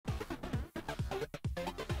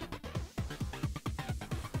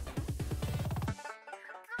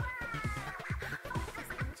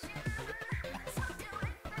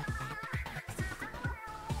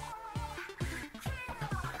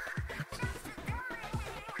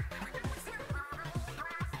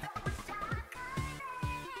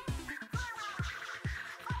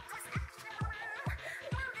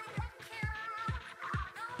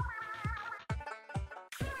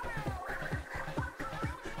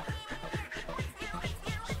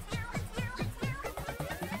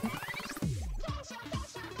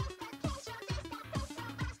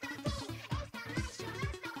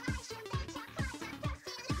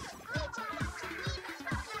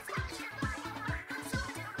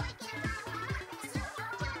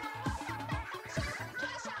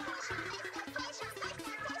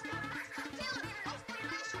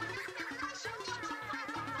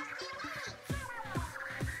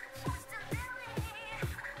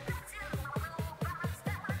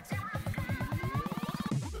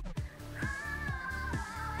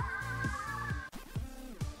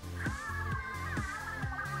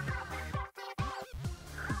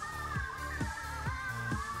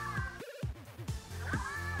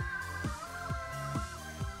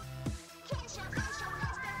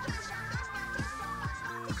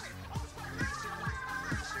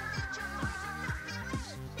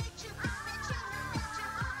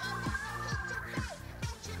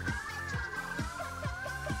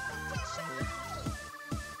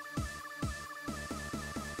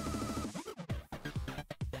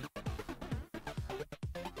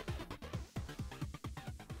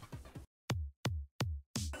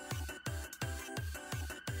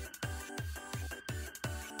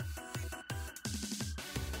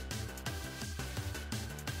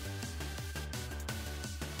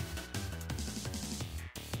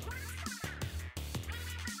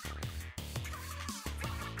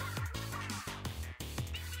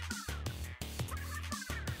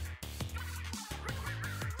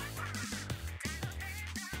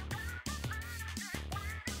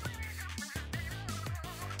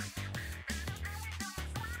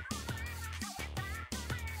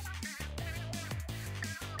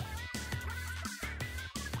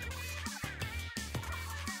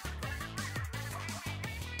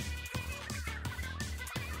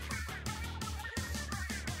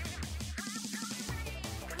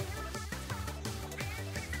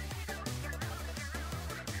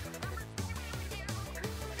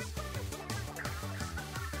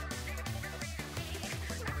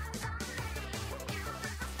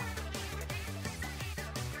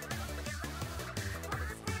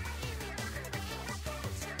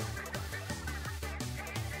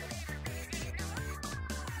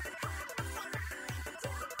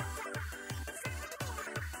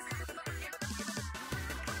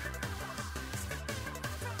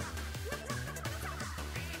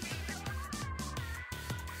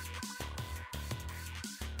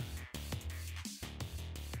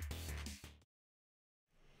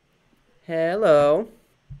Hello.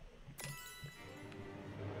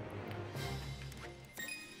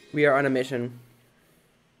 We are on a mission.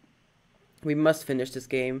 We must finish this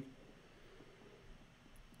game.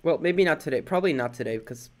 Well, maybe not today. Probably not today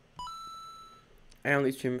because I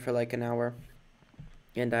only stream for like an hour.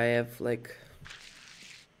 And I have like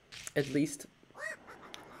at least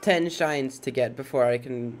 10 shines to get before I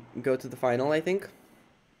can go to the final, I think.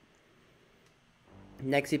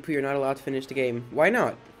 Nexipu, you're not allowed to finish the game. Why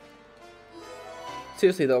not?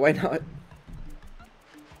 Seriously though, why not?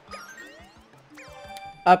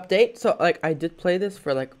 Update. So like I did play this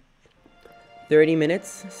for like 30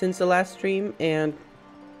 minutes since the last stream and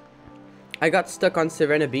I got stuck on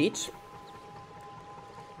Sirena Beach.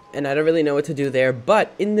 And I don't really know what to do there,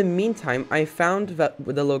 but in the meantime, I found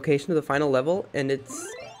the location of the final level, and it's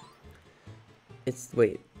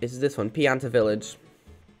this one, Pianta Village.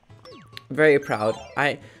 Very proud.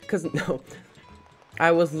 No,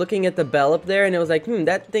 I was looking at the bell up there, and it was like,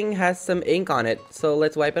 that thing has some ink on it, so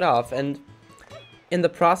let's wipe it off. And in the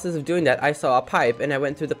process of doing that, I saw a pipe, and I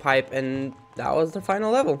went through the pipe, and that was the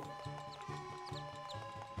final level.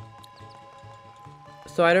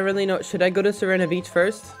 So I don't really know. Should I go to Sirena Beach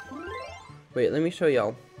first? Wait, let me show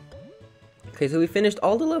y'all. Okay, so we finished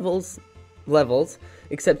all the levels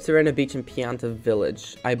except Sirena Beach and Pianta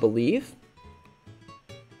Village, I believe.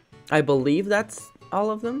 I believe that's all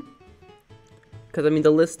of them. Because, I mean,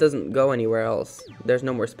 the list doesn't go anywhere else. There's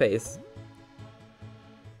no more space.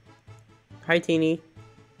 Hi, Teeny.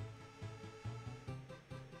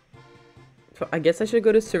 So I guess I should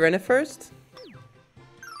go to Sirena first?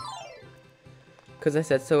 Because I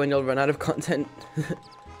said so and you'll run out of content.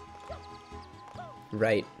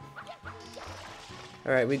 Right.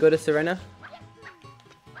 Alright, we go to Sirena.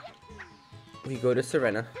 We go to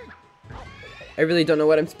Sirena. I really don't know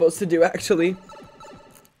what I'm supposed to do, actually.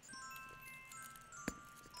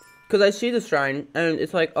 Because I see the shrine, and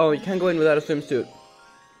it's like, oh, you can't go in without a swimsuit.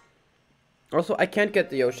 Also, I can't get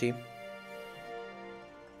the Yoshi.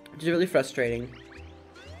 Which is really frustrating.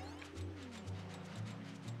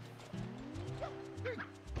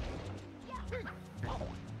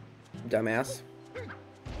 Dumbass.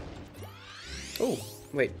 Oh,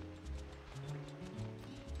 wait.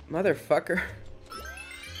 Motherfucker.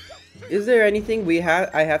 Is there anything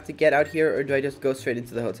I have to get out here, or do I just go straight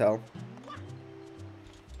into the hotel?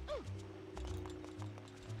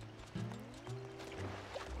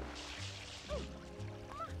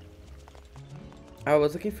 I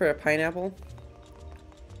was looking for a pineapple.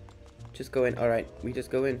 Just go in. Alright, we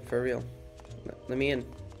just go in, for real. Let me in.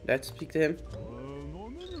 Let's speak to him.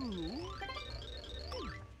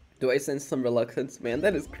 Do I sense some reluctance? Man,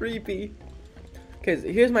 that is creepy. Okay, so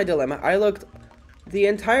here's my dilemma. I looked the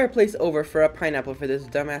entire place over for a pineapple for this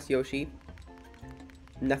dumbass Yoshi.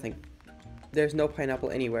 Nothing. There's no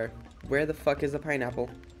pineapple anywhere. Where the fuck is the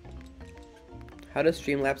pineapple? How does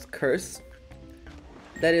Streamlabs curse?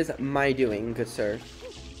 That is my doing, good sir.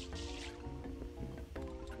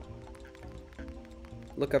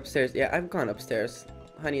 Look upstairs. Yeah, I've gone upstairs.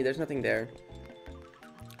 Honey, there's nothing there.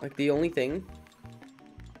 Like, the only thing...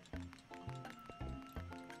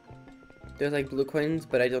 There's like blue coins,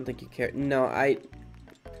 but I don't think you care. No,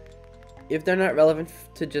 if they're not relevant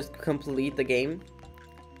to just complete the game.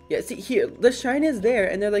 Yeah, see here, the shine is there,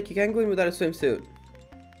 and they're like, you can't go in without a swimsuit.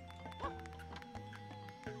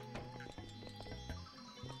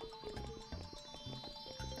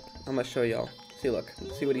 I'm gonna show y'all. See, look,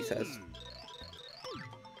 see what he says.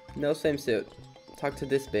 No swimsuit. Talk to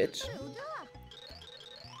this bitch.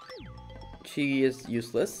 She is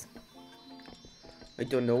useless. I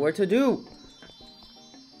don't know what to do.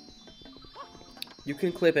 You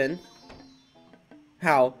can clip in.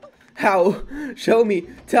 How? How? Show me.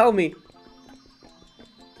 Tell me.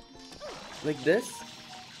 Like this?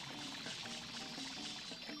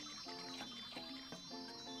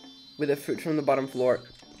 With a fruit from the bottom floor.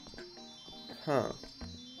 Huh.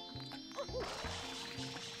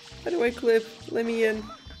 How do I clip? Let me in.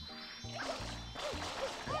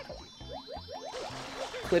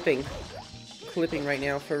 Clipping. Clipping right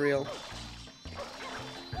now, for real.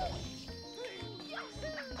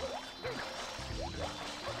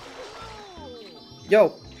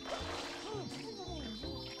 Yo!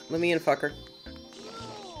 Let me in, fucker.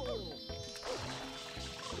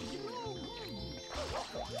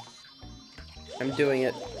 I'm doing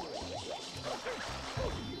it.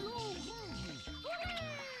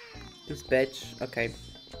 This bitch. Okay.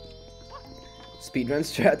 Speedrun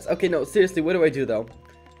strats. Okay, no, seriously, what do I do though?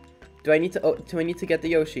 Do I need to get the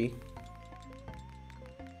Yoshi?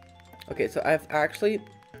 Okay, so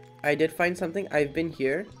I did find something. I've been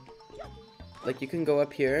here. Like, you can go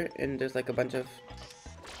up here, and there's like a bunch of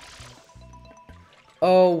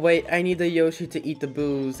Oh, wait, I need the Yoshi to eat the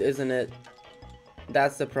booze, isn't it?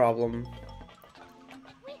 That's the problem.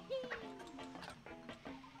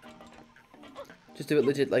 Just do it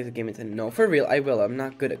legit like the game intended. No, for real, I will. I'm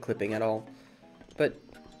not good at clipping at all. But,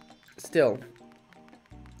 still.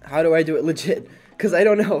 How do I do it legit? Because I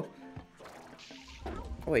don't know.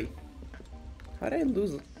 Oh, wait. How did I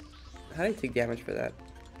lose? How did I take damage for that?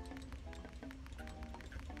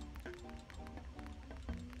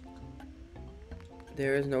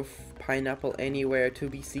 There is no pineapple anywhere to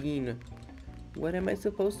be seen. What am I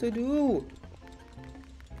supposed to do?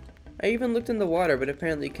 I even looked in the water, but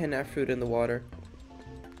apparently you can't have fruit in the water.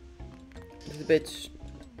 This bitch,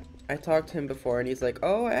 I talked to him before and he's like,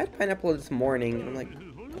 oh, I had pineapple this morning. And I'm like,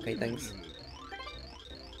 okay, thanks.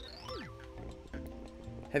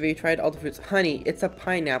 Have you tried all the fruits? Honey, it's a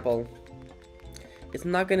pineapple. It's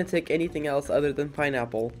not gonna take anything else other than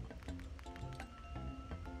pineapple.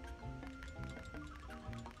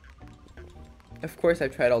 Of course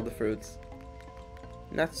I've tried all the fruits.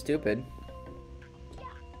 Not stupid.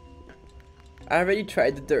 I already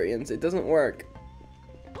tried the durians. It doesn't work.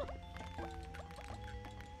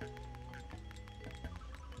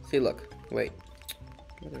 See, look. Wait.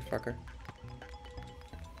 Motherfucker.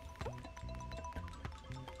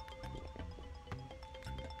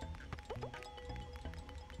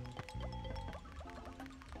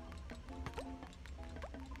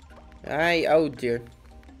 Oh dear.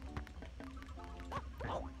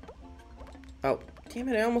 Oh, damn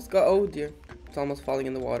it, I almost got, oh dear. It's almost falling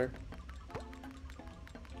in the water.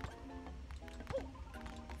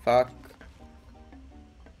 Fuck.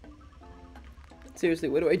 Seriously,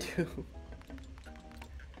 what do I do?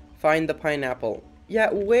 Find the pineapple.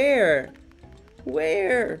 Yeah, where?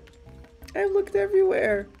 Where? I've looked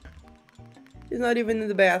everywhere. It's not even in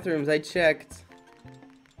the bathrooms, I checked.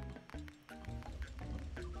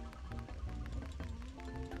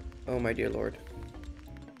 Oh my dear lord.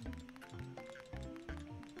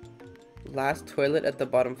 Last toilet at the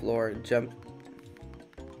bottom floor. Jump.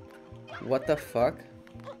 What the fuck?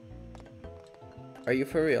 Are you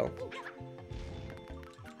for real?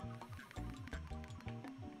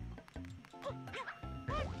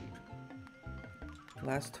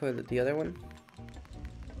 Last toilet. The other one?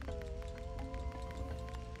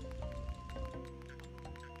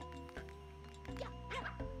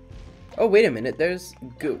 Oh, wait a minute. There's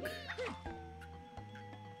Gook.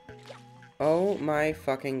 Oh my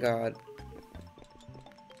fucking god.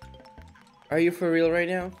 Are you for real right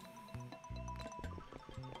now?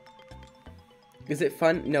 Is it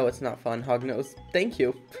fun? No, it's not fun, Hognose. Thank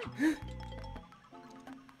you.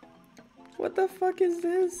 What the fuck is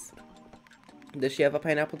this? Does she have a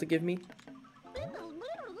pineapple to give me?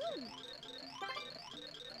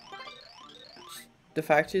 The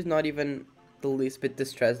fact she's not even the least bit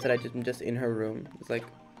distressed that I'm just in her room. It's like...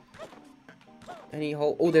 Any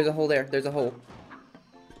hole? Oh, there's a hole there. There's a hole.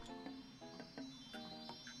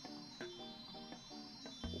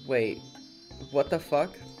 Wait. What the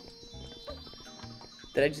fuck?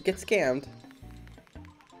 Did I just get scammed?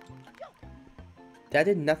 That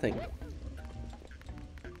did nothing.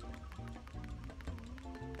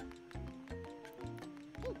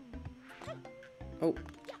 Oh.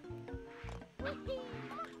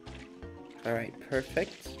 Alright,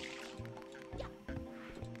 perfect.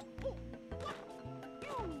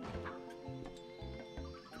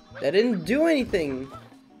 That didn't do anything!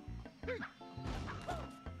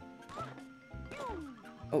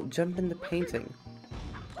 Oh, jump in the painting.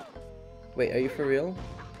 Wait, are you for real?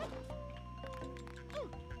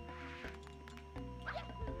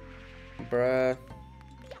 Bruh.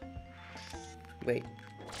 Wait.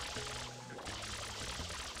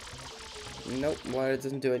 Nope, water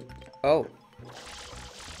doesn't do it. Oh.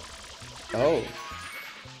 Oh.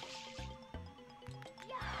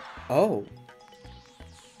 Oh.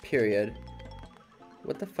 Period.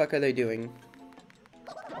 What the fuck are they doing?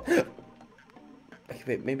 Okay,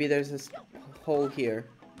 wait, maybe there's this hole here.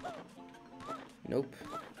 Nope.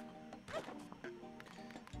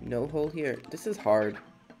 No hole here. This is hard.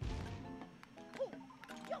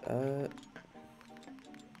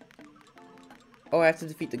 Oh, I have to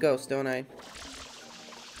defeat the ghost, don't I?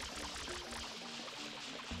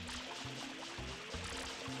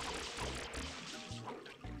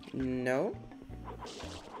 No?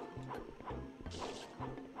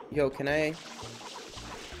 Yo, can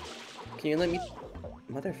you let me...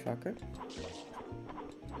 Motherfucker.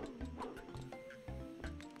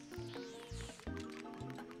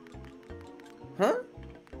 Huh?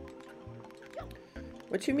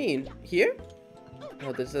 What you mean? Here?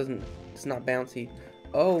 Oh, this doesn't... It's not bouncy.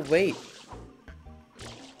 Oh, wait.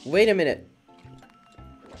 Wait a minute.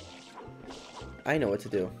 I know what to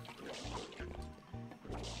do.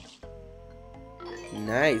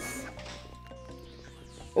 Nice.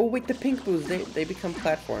 Oh wait, the pink boos, they become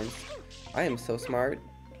platforms. I am so smart.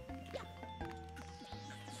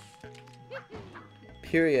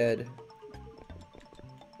 Period.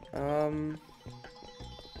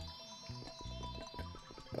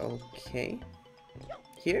 Okay.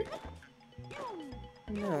 Here?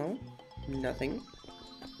 No. Nothing.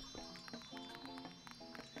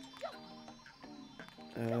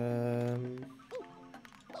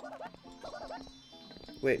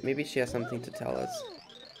 Wait, maybe she has something to tell us.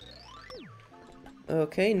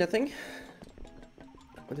 Okay, nothing.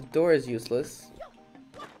 The door is useless.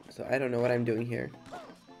 So I don't know what I'm doing here.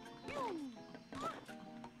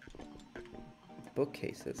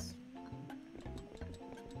 Bookcases.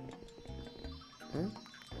 Huh?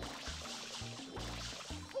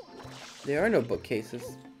 There are no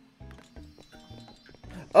bookcases.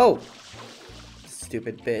 Oh!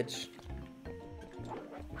 Stupid bitch.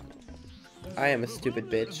 I am a stupid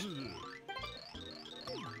bitch.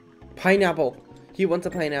 Pineapple! He wants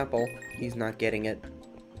a pineapple. He's not getting it.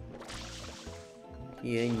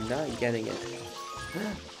 He ain't not getting it.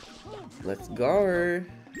 Let's go.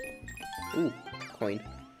 Ooh, coin.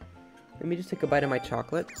 Let me just take a bite of my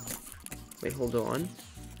chocolate. Wait, hold on.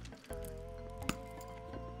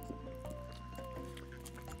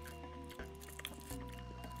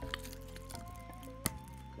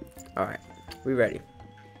 Alright, we ready.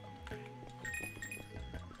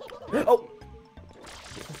 Oh!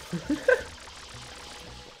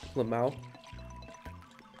 Lamau.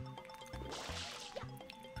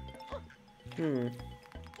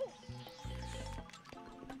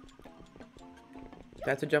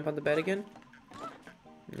 Got to jump on the bed again?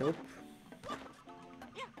 Nope.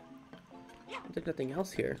 There's nothing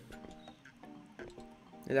else here.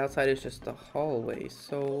 And outside is just the hallway,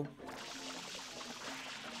 so...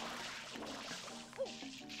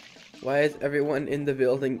 Why is everyone in the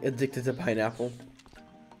building addicted to pineapple?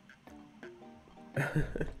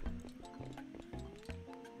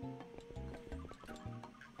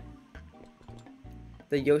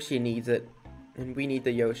 The Yoshi needs it, and we need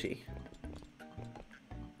the Yoshi.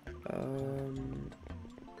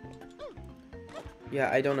 Yeah,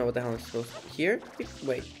 I don't know what the hell I'm supposed to... Here?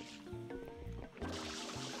 Wait.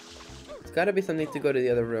 It's gotta be something to go to the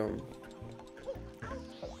other room.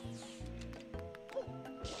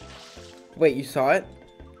 Wait, you saw it?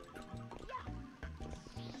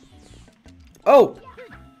 Oh!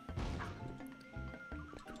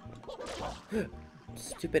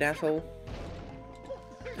 Stupid asshole.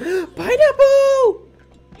 Pineapple!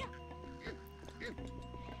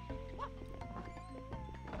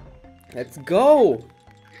 Let's go!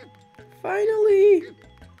 Finally!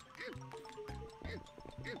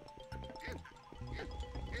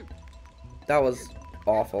 That was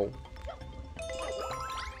awful.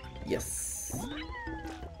 Yes.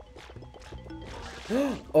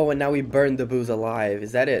 Oh, and now we burned the booze alive.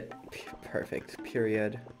 Is that it? Perfect.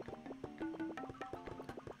 Period.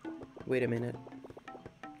 Wait a minute.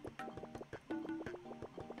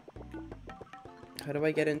 How do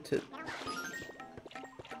I get into...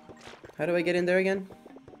 How do I get in there again?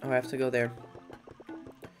 Oh, I have to go there.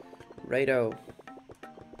 Righto.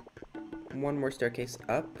 One more staircase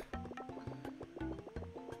up.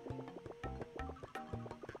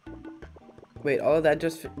 Wait, all of that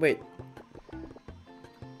just... Wait.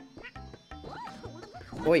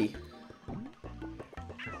 Oi.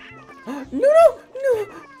 No, no! No!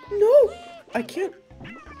 No! I can't...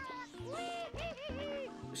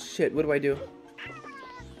 Shit, what do I do?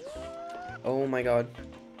 Oh my god.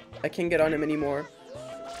 I can't get on him anymore.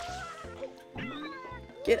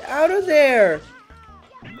 Get out of there!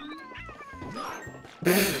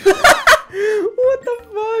 What the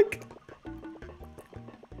fuck?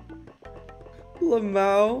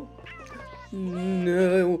 Lamau?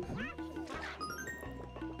 No.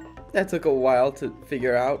 That took a while to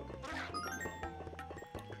figure out.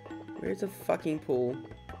 Where's the fucking pool?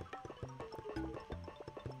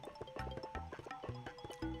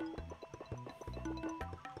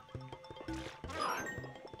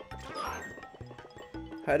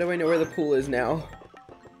 How do I know where the pool is now?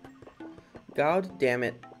 God damn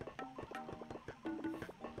it.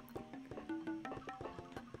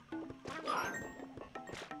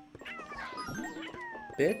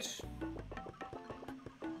 Bitch.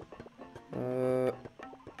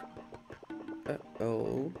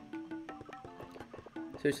 Uh-oh.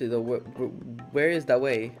 Seriously though, where is that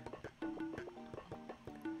way?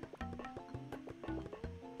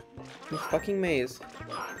 This fucking maze.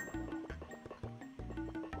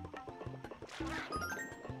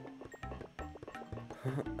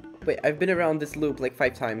 Wait, I've been around this loop like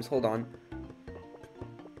 5 times. Hold on.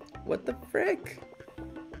 What the frick?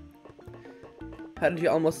 How did you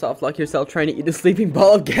almost soft lock yourself trying to eat a sleeping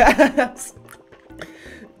ball of gas?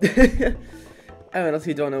 I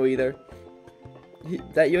honestly don't know either.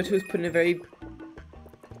 That Yoshi was put in a very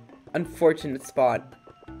unfortunate spot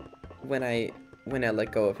when I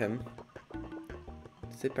let go of him.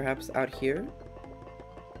 Is it perhaps out here?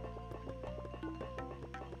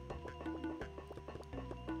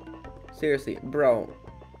 Seriously, bro.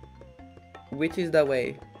 Which is the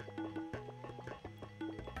way?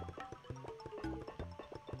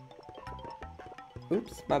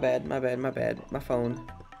 Oops, my bad, my bad, my bad. My phone.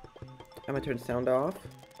 I'm gonna turn the sound off.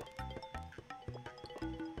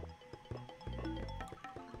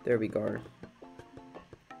 There we go.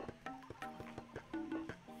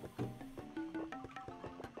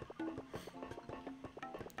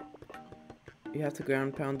 You have to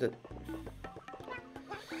ground pound it.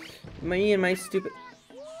 Me and my stupid...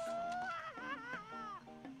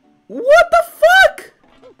 What the fuck?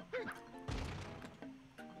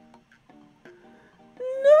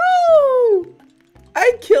 No!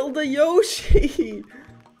 I killed a Yoshi!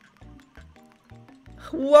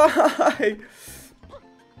 Why?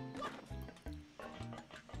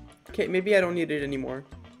 Okay, maybe I don't need it anymore.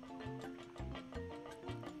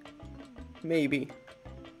 Maybe.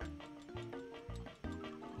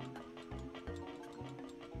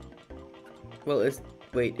 Well,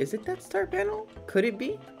 wait, is it that star panel? Could it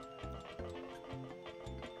be?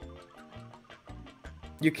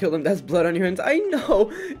 You killed him, that's blood on your hands. I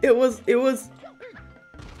know! It was...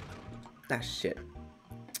 Ah, shit.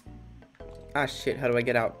 Ah, shit, how do I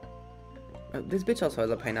get out? Oh, this bitch also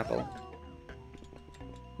has a pineapple.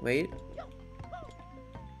 Wait.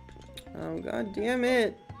 Oh, god damn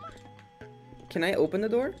it. Can I open the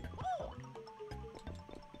door?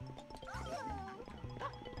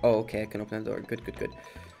 Oh, okay, I can open the door. Good, good, good.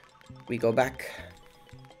 We go back.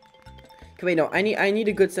 Okay, wait, no, I need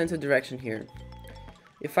a good sense of direction here.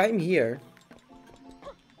 If I'm here,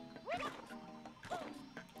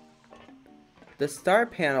 the star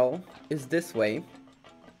panel is this way.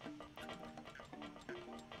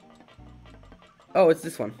 Oh, it's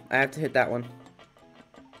this one. I have to hit that one.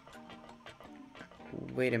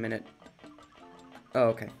 Wait a minute. Oh,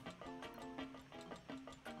 okay.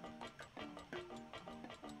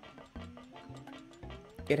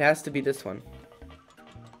 It has to be this one.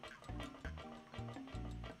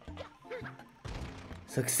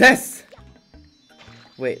 Success!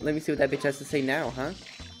 Wait, let me see what that bitch has to say now, huh?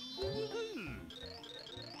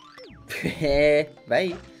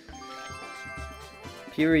 Bye.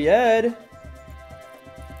 Period.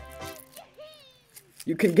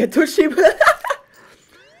 You can get Toshiba.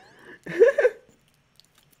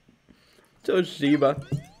 Toshiba.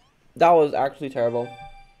 That was actually terrible.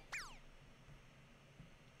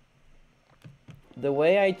 The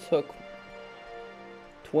way I took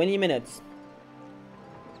 20 minutes.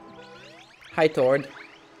 Hi, Tord.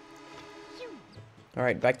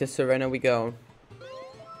 Alright, back to Serena we go.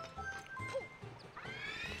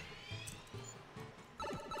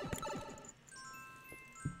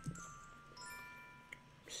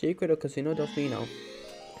 Secret of Casino Delfino.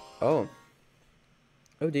 Oh.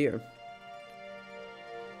 Oh dear.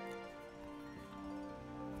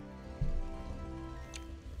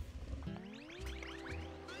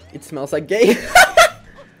 It smells like gay.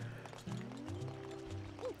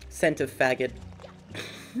 Scent of faggot.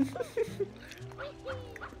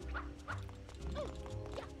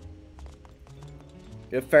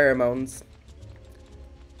 Your pheromones.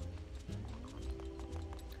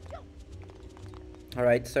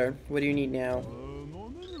 Alright, sir. What do you need now?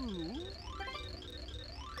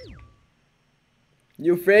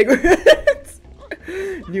 New fragrance!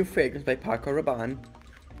 New fragrance by Paco Rabanne.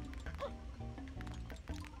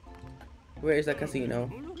 Where is the casino?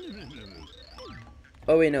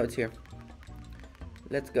 Oh wait, no, it's here.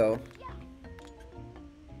 Let's go.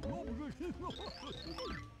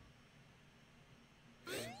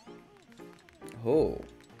 Oh.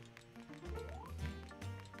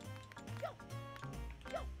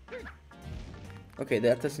 Okay,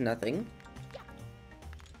 that does nothing.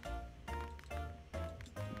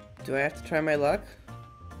 Do I have to try my luck?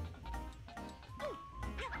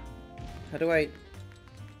 How do I...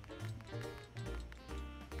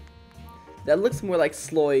 That looks more like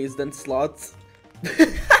sloys than slots.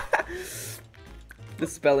 The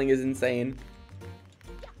spelling is insane.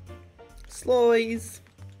 Sloys.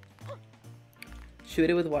 Shoot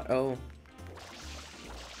it with what? Oh.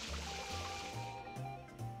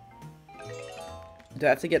 Do I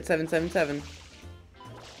have to get 777?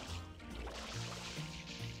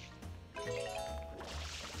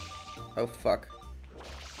 Oh, fuck.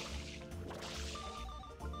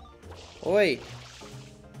 Oi.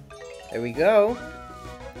 There we go.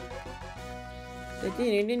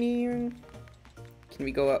 Can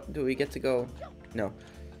we go up? Do we get to go? No.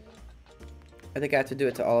 I think I have to do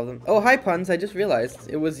it to all of them. Oh, hi, Puns. I just realized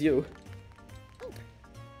it was you.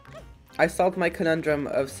 I solved my conundrum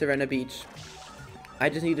of Sirena Beach. I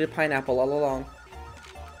just needed a pineapple all along.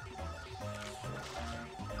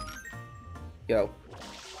 Yo.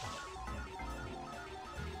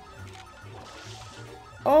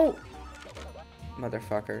 Oh!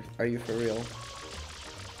 Motherfucker. Are you for real?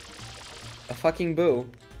 A fucking boo.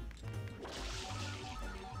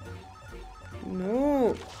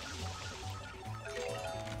 No.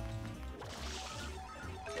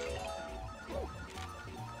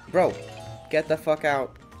 Bro, get the fuck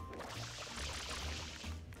out.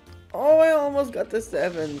 Oh, I almost got the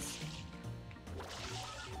 7s.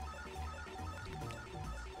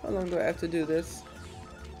 How long do I have to do this?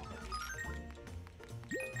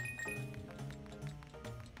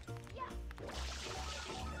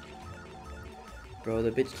 Bro,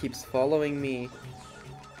 the bitch keeps following me.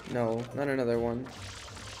 No, not another one.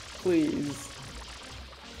 Please.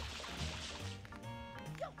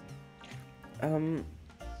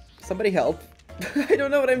 Somebody help. I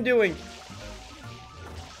don't know what I'm doing.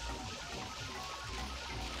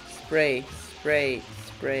 Spray, spray,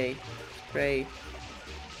 spray, spray.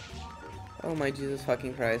 Oh my Jesus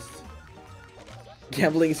fucking Christ.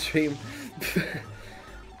 Gambling stream.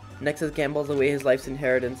 Nexus gambles away his life's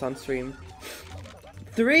inheritance on stream.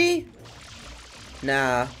 3?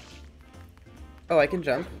 Nah. Oh, I can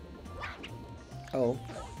jump. Oh.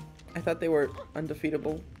 I thought they were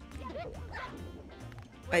undefeatable.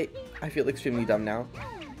 I feel extremely dumb now.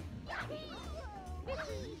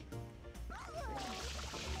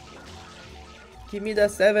 Give me the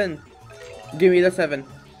 7. Give me the 7.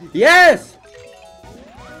 Yes!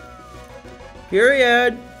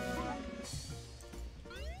 Period.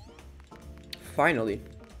 Finally.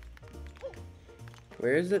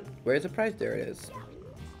 Where is it? Where's the prize? There it is.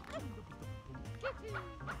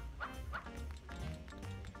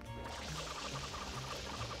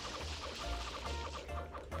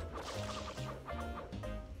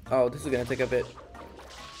 Oh, this is gonna take a bit.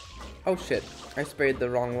 Oh shit, I sprayed the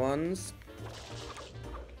wrong ones.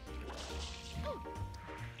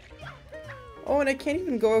 Oh, and I can't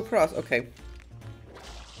even go across. Okay.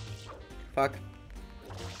 Fuck.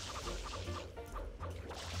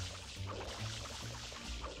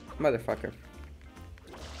 Motherfucker.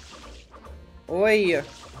 Oi!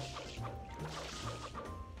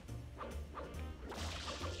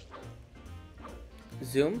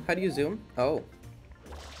 Zoom? How do you zoom? Oh.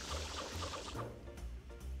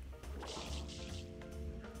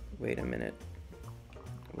 Wait a minute.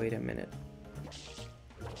 Wait a minute.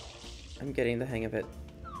 I'm getting the hang of it.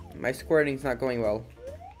 My squirting's not going well.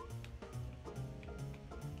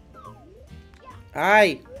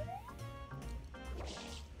 Aye!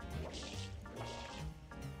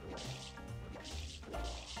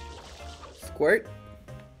 Squirt?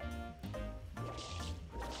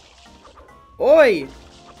 Oi!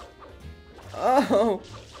 Oh!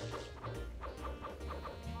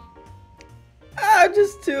 Ah,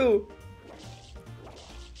 just 2!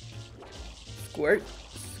 Squirt,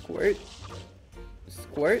 squirt,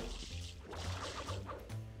 squirt,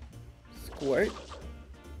 squirt.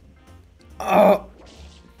 Oh!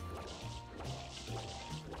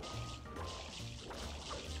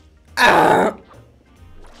 Ah!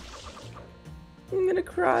 I'm gonna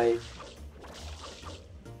cry.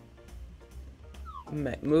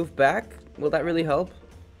 Move back? Will that really help?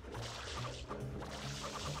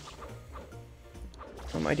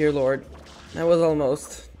 Oh my dear lord. That was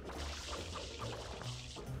almost.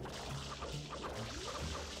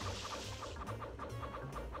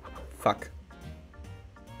 Fuck.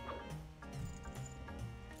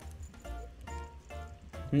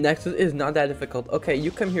 Nexus is not that difficult. Okay,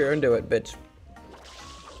 you come here and do it, bitch.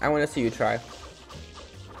 I want to see you try.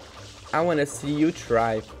 I want to see you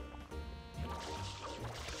try.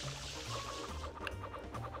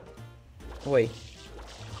 Wait.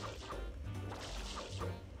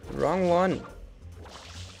 Wrong one.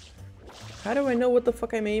 How do I know what the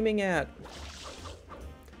fuck I'm aiming at?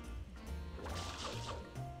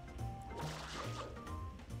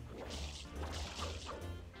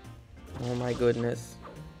 Oh my goodness.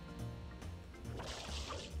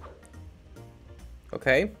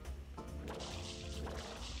 Okay.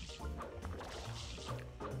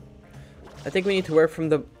 I think we need to work from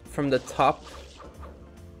the top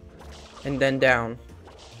and then down.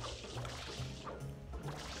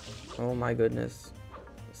 Oh my goodness.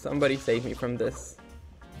 Somebody save me from this.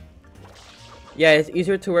 Yeah, it's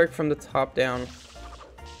easier to work from the top down.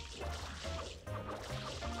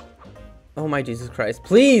 Oh my Jesus Christ,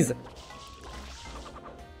 please!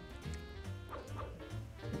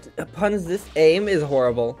 Puns, this aim is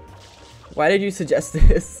horrible. Why did you suggest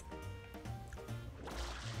this?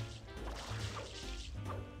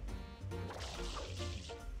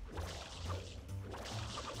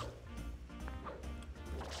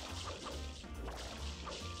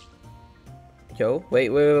 Yo,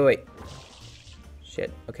 wait.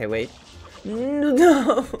 Shit, okay, wait.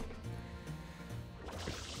 No!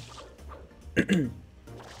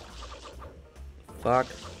 Fuck.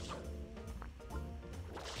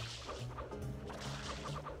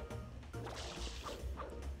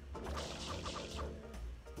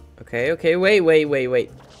 Okay, wait.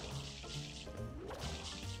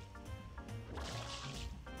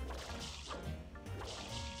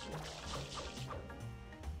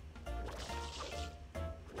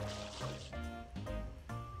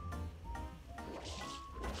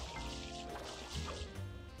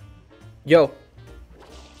 Yo.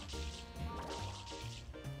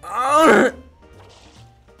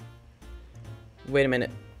 Wait a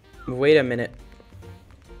minute.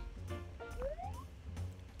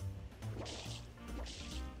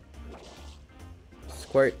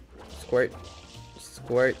 Squirt.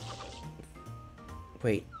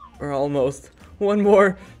 Wait, we're almost. One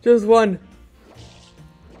more. Just one.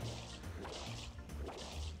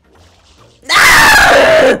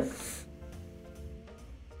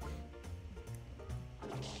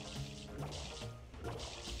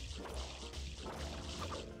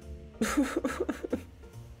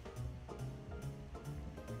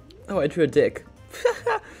 Oh, I drew a dick.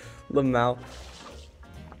 Lamau.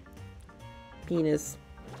 Penis.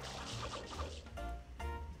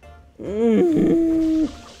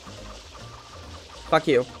 Fuck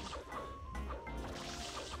you.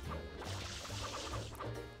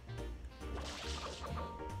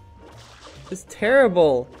 It's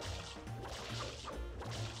terrible.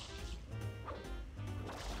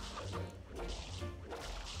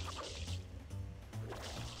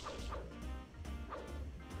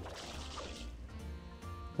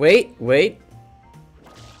 Wait.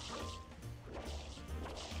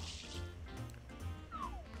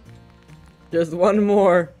 Just one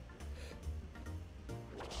more.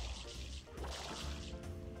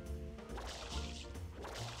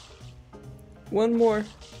 One more.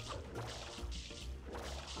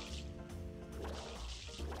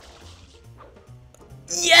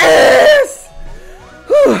 Yes!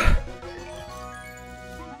 Whew.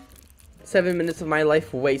 7 minutes of my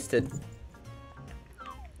life wasted.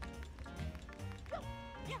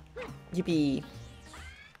 Yippee.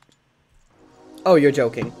 Oh, you're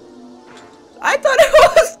joking. I thought it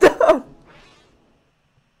was done.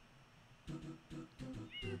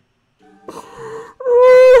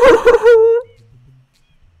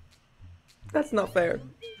 That's not fair.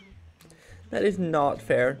 That is not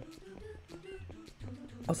fair.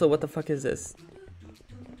 Also, what the fuck is this?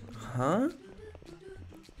 Huh?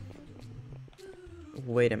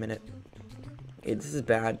 Wait a minute. Hey, this is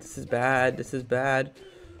bad. This is bad.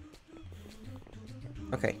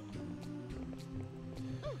 Okay.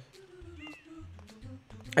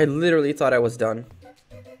 I literally thought I was done.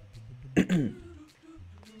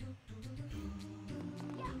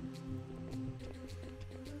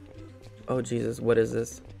 Oh Jesus, what is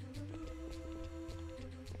this?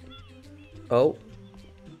 Oh.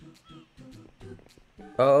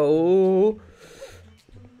 Oh.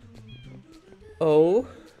 Oh.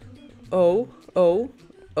 Oh. Oh.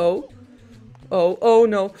 Oh. Oh. Oh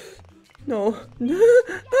no. No.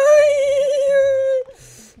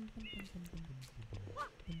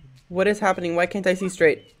 What is happening? Why can't I see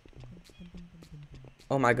straight?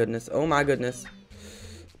 Oh my goodness. Oh my goodness.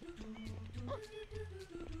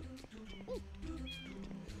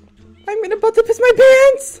 I'm about to piss my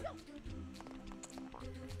pants!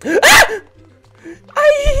 Ah!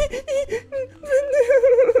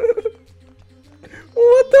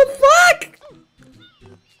 What the fuck?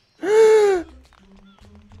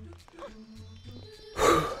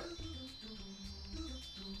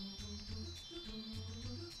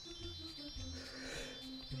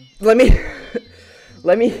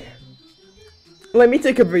 Let me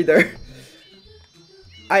take a breather.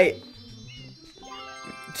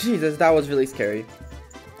 Jesus, that was really scary.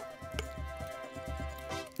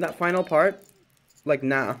 That final part, like,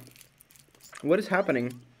 nah. What is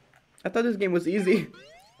happening? I thought this game was easy.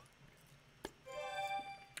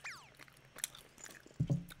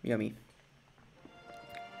 Yummy.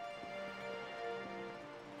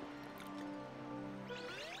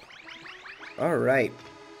 All right.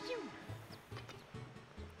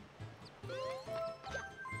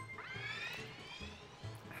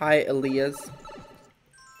 Hi, Elias.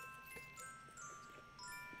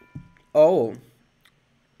 Oh.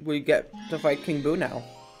 We get to fight King Boo now.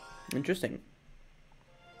 Interesting.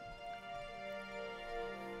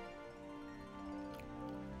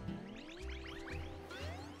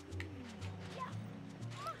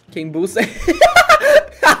 King Boo say.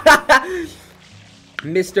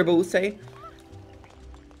 Mr. Boo say.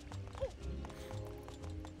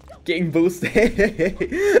 King Boo say.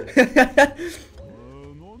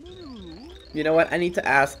 You know what? I need to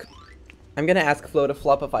ask. I'm gonna ask Flo to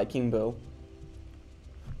flopify King Boo.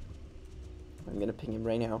 I'm gonna ping him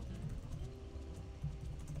right now.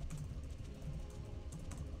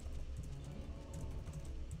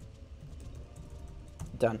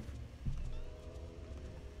 Done.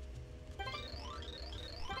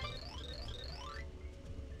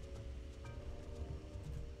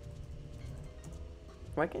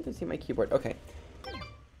 Why can't I see my keyboard? Okay.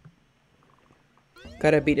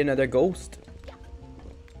 Gotta beat another ghost.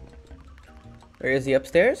 Or is he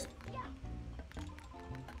upstairs?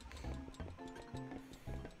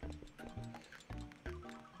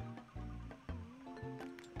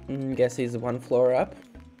 Guess he's one floor up.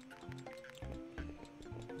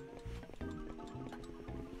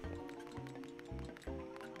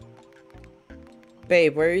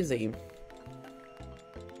 Babe, where is he?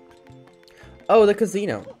 Oh, the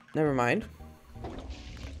casino. Never mind.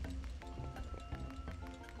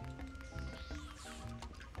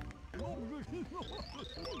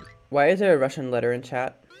 Why is there a Russian letter in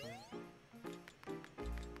chat?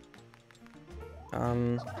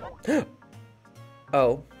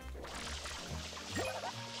 Oh.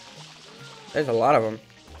 There's a lot of them.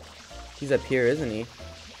 He's up here, isn't he?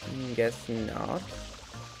 Guess not.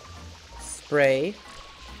 Spray.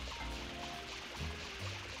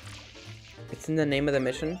 It's in the name of the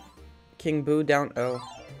mission. King Boo down. Oh.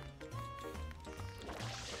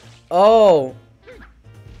 Oh!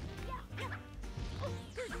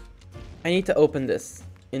 I need to open this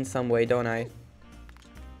in some way, don't I?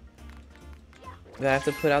 Do I have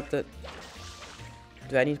to put out the...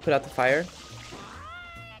 Do I need to put out the fire?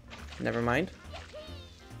 Never mind.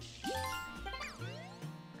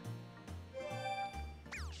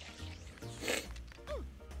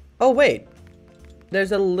 Oh, wait.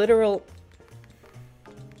 There's a literal...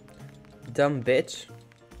 Dumb bitch.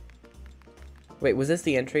 Wait, was this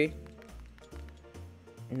the entry?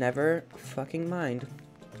 Never fucking mind.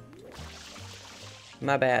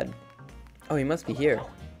 My bad. Oh, he must be here.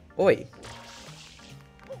 Oi.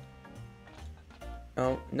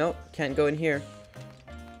 Oh, nope. Can't go in here.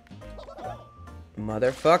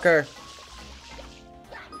 Motherfucker.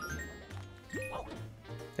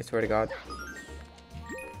 I swear to God.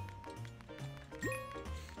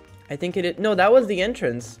 I think it is. No, that was the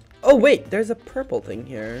entrance. Oh, wait. There's a purple thing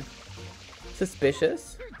here.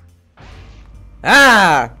 Suspicious.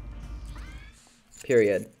 Ah!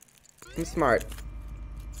 Period. I'm smart.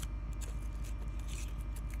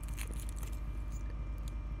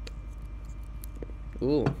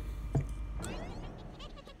 Ooh.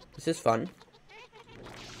 This is fun.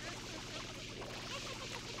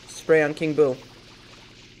 Spray on King Boo.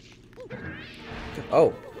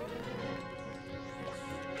 Oh.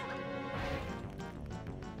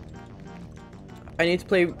 I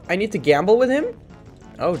need to gamble with him?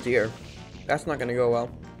 Oh dear. That's not gonna go well.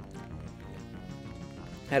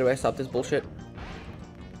 How do I stop this bullshit?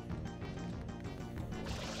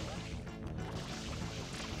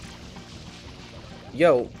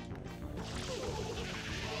 Yo.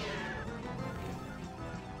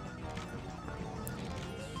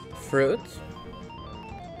 Fruit.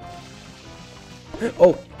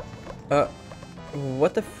 Oh.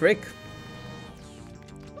 What the frick?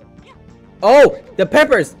 Oh, the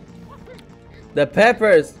peppers. The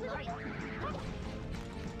peppers.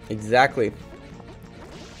 Exactly.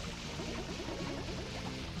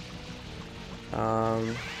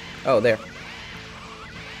 Oh, there.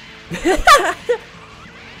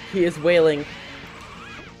 He is wailing.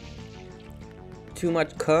 Too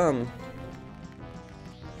much cum.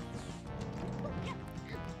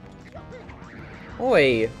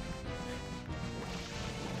 Oi.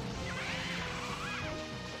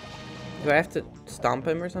 Do I have to stomp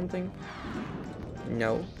him or something?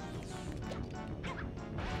 No.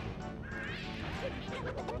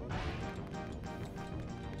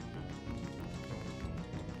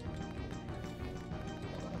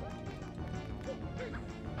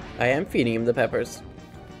 I am feeding him the peppers.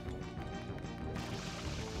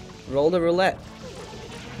 Roll the roulette.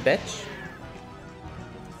 Bitch.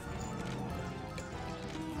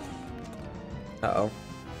 Uh-oh.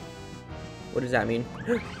 What does that mean?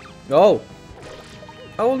 Oh!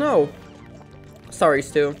 Oh no! Sorry,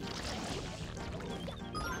 Stu.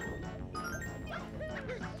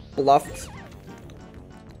 Bluffed.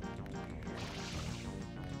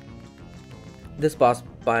 This boss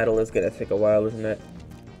battle is gonna take a while, isn't it?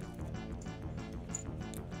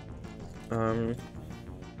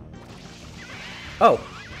 Oh.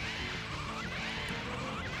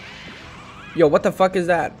 Yo, what the fuck is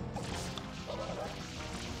that?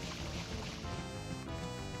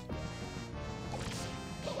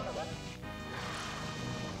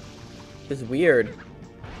 It's weird.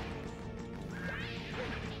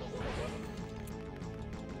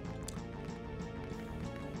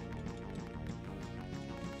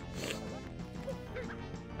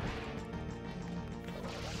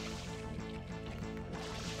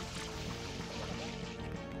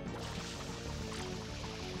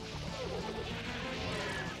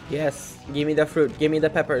 Yes, give me the fruit, give me the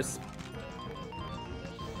peppers.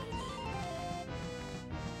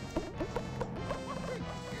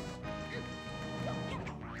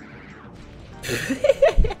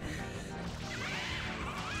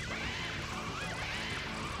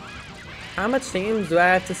 How much times do I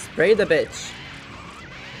have to spray the bitch?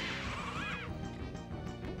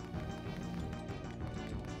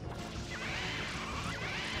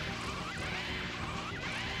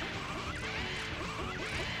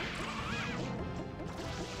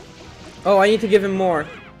 Oh, I need to give him more.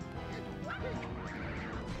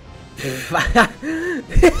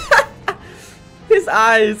 His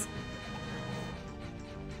eyes.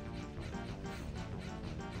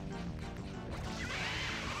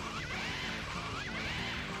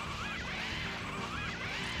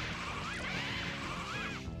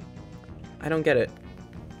 I don't get it.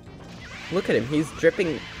 Look at him. He's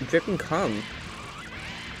dripping cum.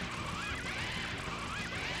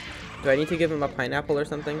 Do I need to give him a pineapple or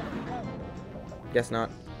something? Guess not.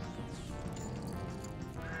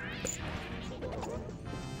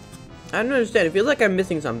 I don't understand. It feels like I'm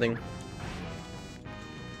missing something.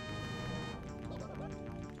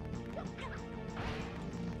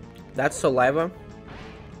 That's saliva?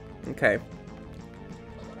 Okay.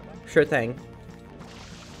 Sure thing.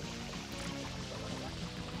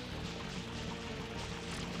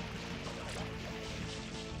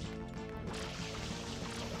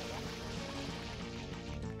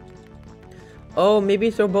 Oh, maybe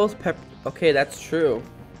they're both pep. Okay, that's true.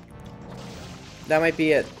 That might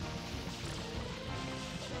be it.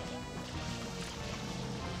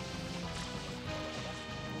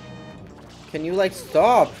 Can you, like,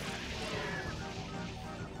 stop?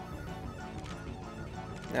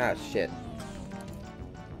 Ah, shit.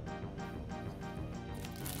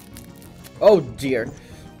 Oh, dear.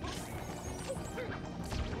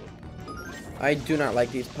 I do not like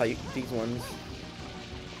these ones.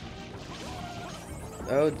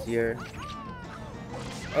 Oh dear.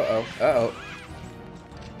 Uh-oh. Uh-oh.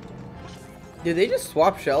 Did they just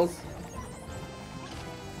swap shells?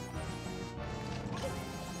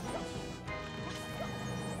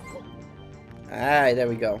 Ah, there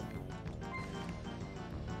we go.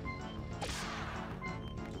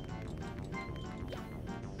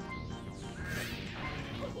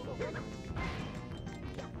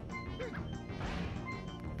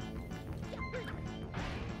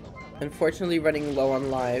 Unfortunately, running low on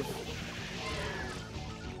life.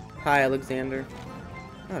 Hi, Alexander.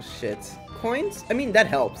 Oh, shit. Coins? I mean, that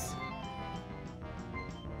helps.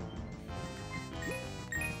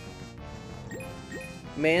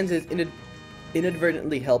 Mans is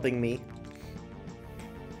inadvertently helping me.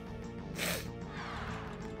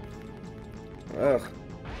 Ugh.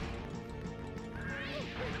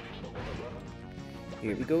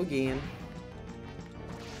 Here we go again.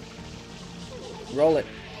 Roll it.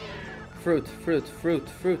 Fruit, fruit, fruit,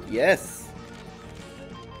 fruit, yes!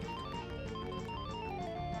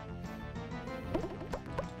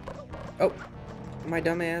 Oh, my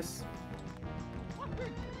dumbass.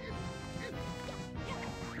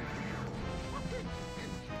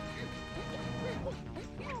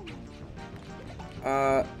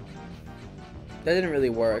 That didn't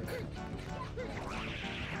really work.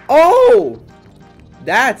 Oh!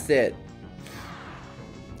 That's it!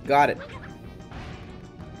 Got it.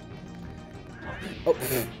 Oh.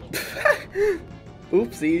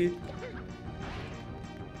 Oopsie.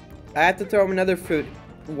 I have to throw him another fruit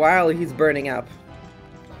while he's burning up.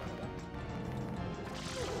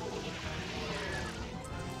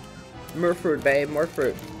 More fruit, babe. More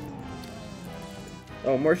fruit.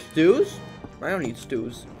 Oh, more stews? I don't need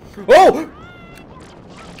stews. Oh!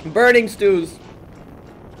 Burning stews.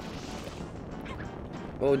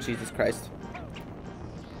 Oh, Jesus Christ.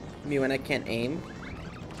 Me when I can't aim.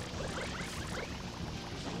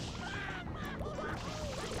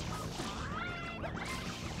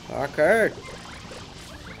 Fucker.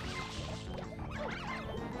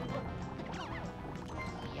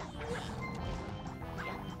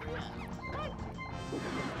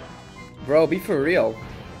 Bro, be for real.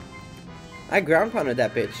 I ground pounded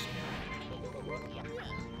that bitch.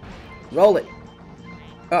 Roll it.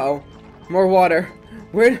 Uh-oh. More water.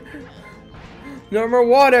 Where? No more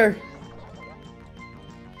water.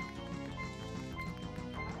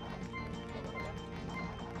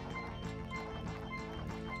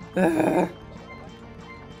 I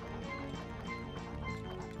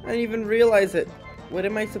didn't even realize it. What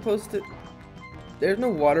am I supposed to... There's no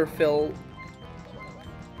water fill.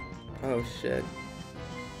 Oh shit.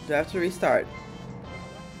 Do I have to restart?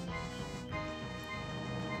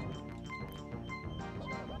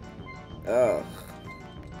 Ugh.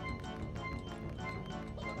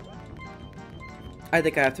 I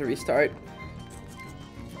think I have to restart.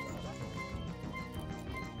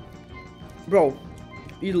 Bro,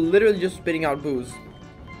 you're literally just spitting out booze.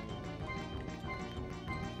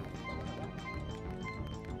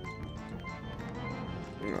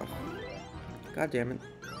 Ugh. God damn it.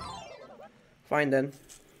 Fine then.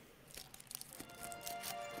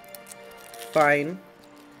 Fine.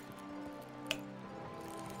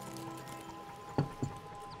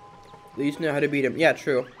 At least know how to beat him. Yeah,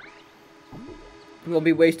 true. We'll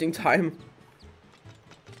be wasting time.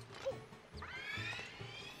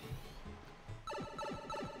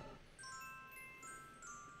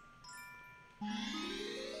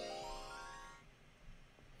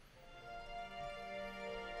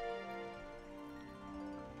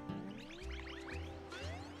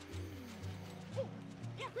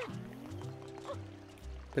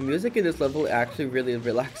 The music in this level is actually really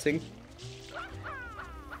relaxing.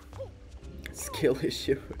 Skill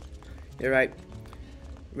issue. You're right.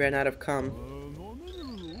 Ran out of cum.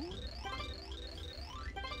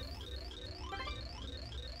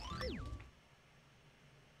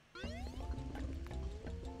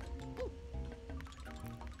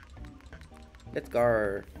 Let's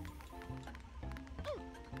go.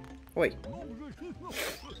 Wait.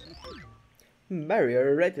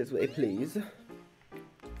 Mario, right this way, please.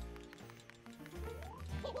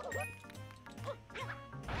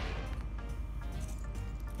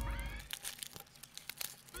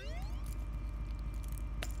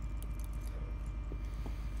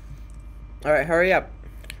 Alright, hurry up.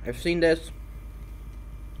 I've seen this.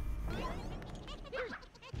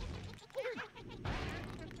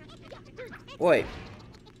 Wait.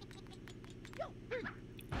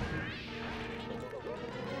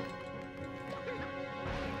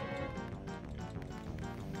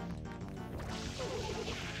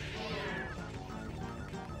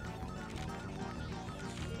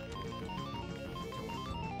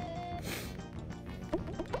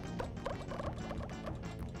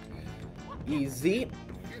 Easy.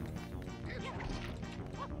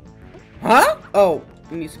 Huh? Oh,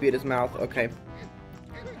 it needs to be at his mouth. Okay.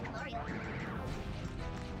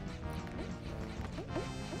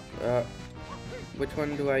 Which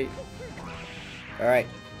one do I... Alright.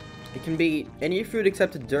 It can be any fruit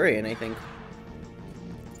except a durian, I think.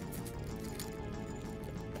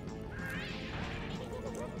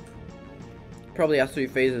 Probably has 3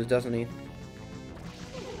 phases, doesn't he?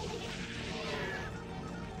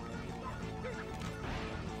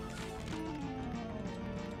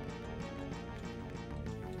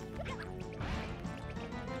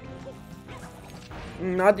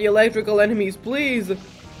 Not the electrical enemies, please!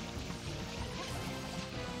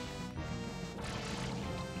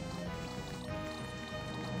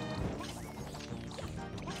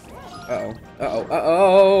 Uh-oh. Uh-oh.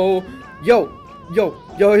 Uh-oh! Yo! Yo!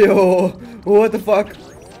 Yo! Yo! What the fuck?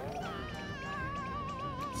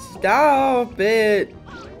 Stop it!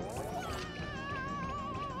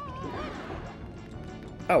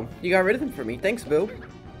 Oh, you got rid of him for me. Thanks, Boo.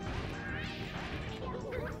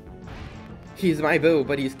 He's my Boo,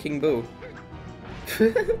 but he's King Boo.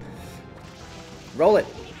 Roll it.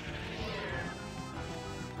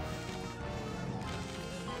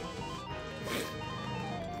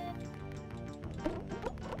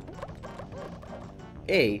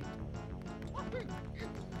 Hey.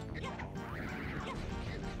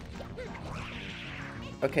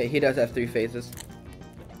 Okay, he does have 3 phases.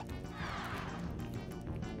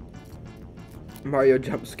 Mario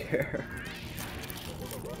jump scare.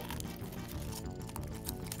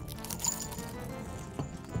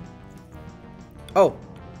 Oh,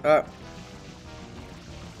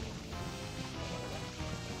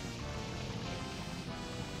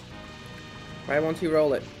 why won't he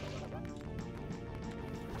roll it?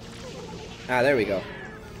 Ah, there we go.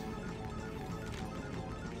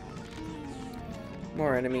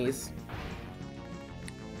 More enemies.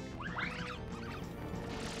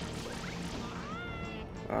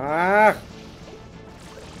 Ah!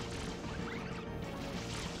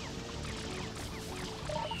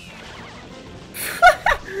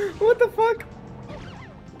 What the fuck?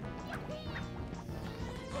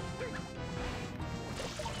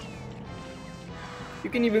 You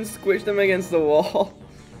can even squish them against the wall.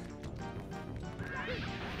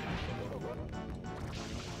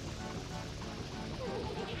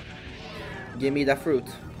 Give me the fruit.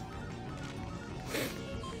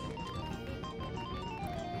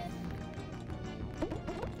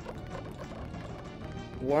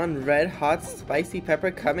 One red hot spicy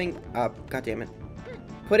pepper coming up. God damn it.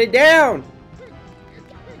 Put it down!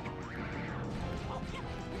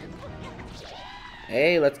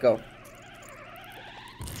 Hey, let's go.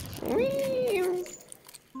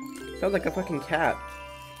 Sounds like a fucking cat.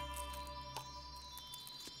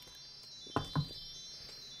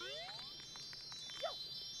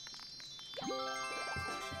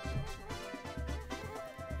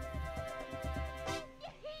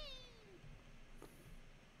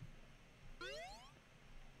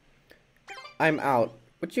 I'm out.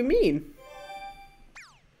 What you mean?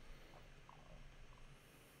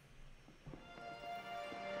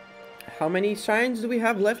 How many shrines do we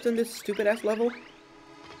have left in this stupid ass level?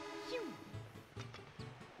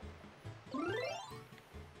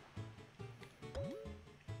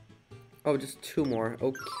 Oh, just 2 more.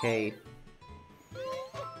 Okay.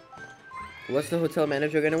 What's the hotel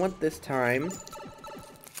manager gonna want this time?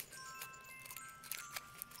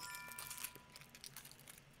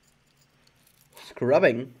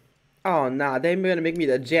 Scrubbing? Oh, nah, they're gonna make me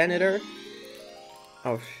the janitor?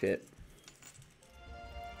 Oh, shit.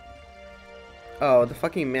 Oh, the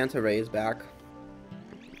fucking manta ray is back.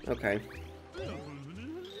 Okay.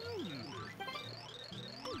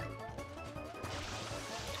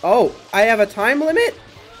 Oh, I have a time limit?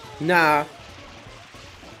 Nah.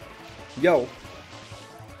 Yo.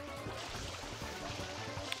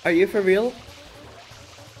 Are you for real?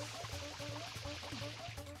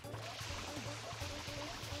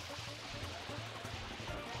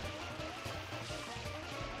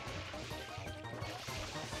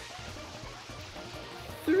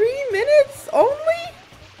 Only?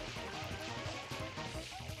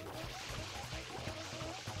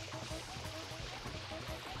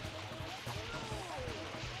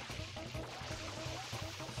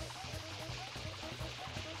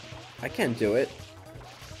 I can't do it.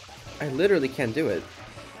 I literally can't do it.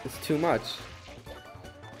 It's too much.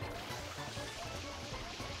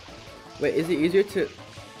 Wait, is it easier to...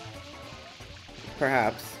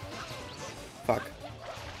 Perhaps. Fuck.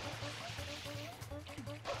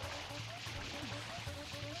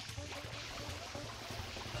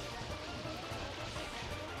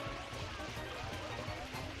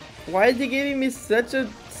 Why is he giving me such a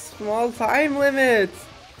small time limit?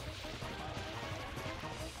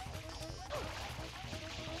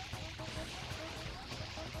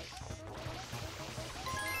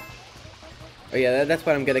 Oh yeah, that's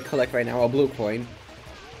what I'm gonna collect right now, a blue coin.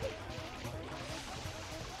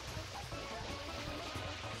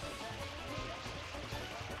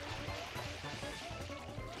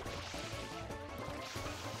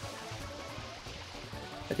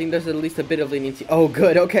 I think there's at least a bit of leniency. Oh,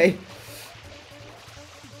 good, okay.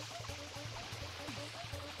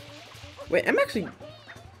 Wait, I'm actually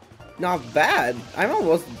not bad. I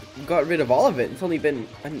almost got rid of all of it. It's only been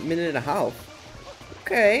a minute and a half.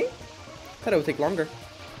 Okay. Thought it would take longer.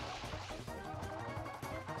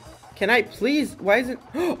 Can I please? Why is it?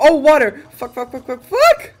 Oh, water! Fuck, fuck, fuck, fuck,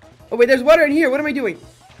 fuck! Oh, wait, there's water in here. What am I doing?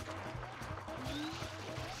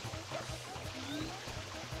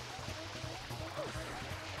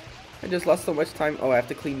 I just lost so much time. Oh, I have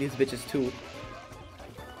to clean these bitches too.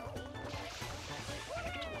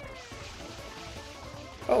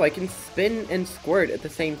 Oh, I can spin and squirt at the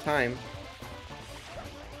same time.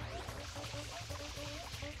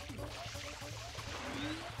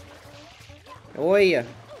 Oh yeah.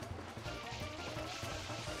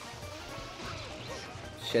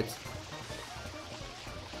 Shit.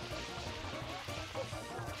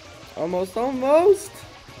 Almost, almost.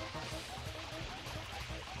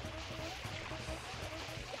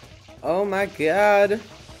 Oh my god.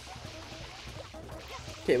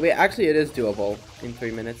 Okay, wait, actually it is doable in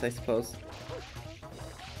 3 minutes, I suppose.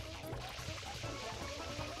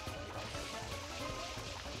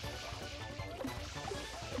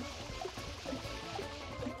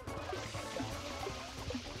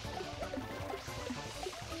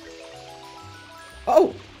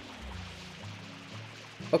 Oh!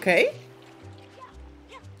 Okay.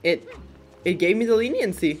 It gave me the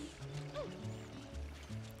leniency.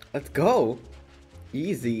 Let's go.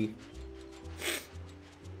 Easy.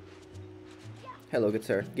 Hello, good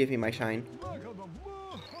sir. Give me my shine.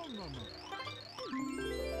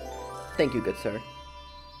 Thank you, good sir.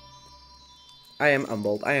 I am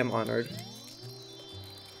humbled. I am honored.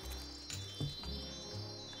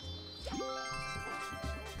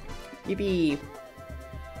 Yippee!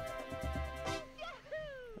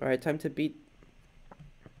 Alright, time to beat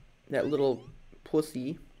that little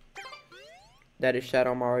pussy that is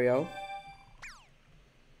Shadow Mario.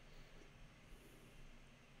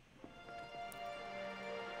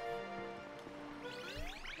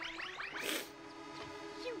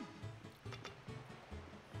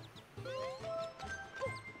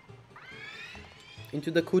 Into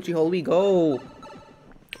the coochie hole we go!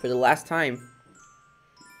 For the last time.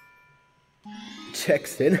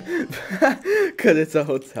 Checks in. Cause it's a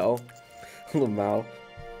hotel. Lamau.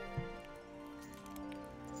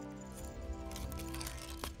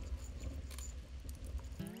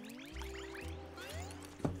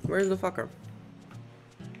 Where's the fucker?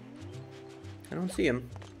 I don't see him.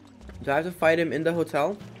 Do I have to fight him in the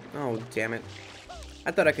hotel? Oh, damn it.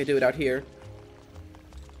 I thought I could do it out here.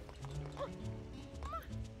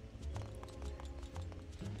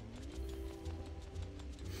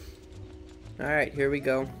 Alright, here we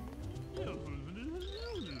go.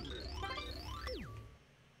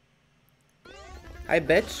 Hi,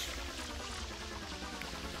 bitch.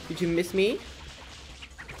 Did you miss me?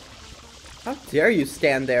 How dare you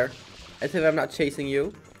stand there? As if I'm not chasing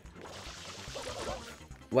you.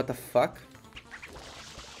 What the fuck?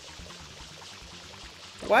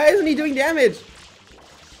 Why isn't he doing damage?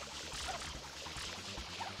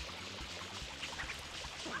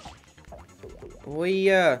 Oh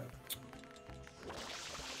yeah.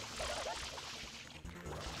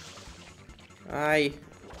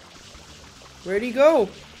 Where'd he go?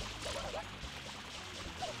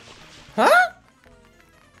 Huh?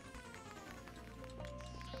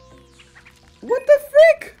 What the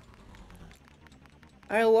frick?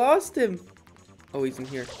 I lost him. Oh, he's in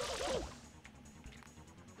here.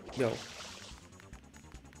 Yo.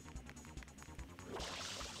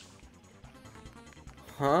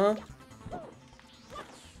 Huh?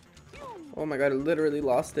 Oh my god, I literally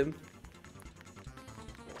lost him.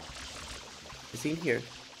 Is he in here?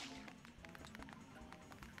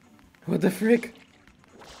 What the frick?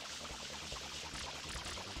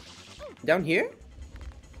 Down here?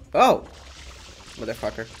 Oh!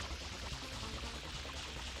 Motherfucker.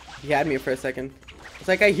 He had me for a second. It's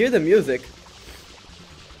like I hear the music.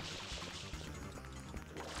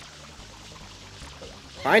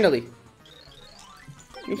 Finally!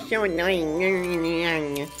 You're so annoying.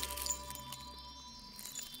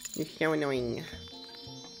 You're so annoying.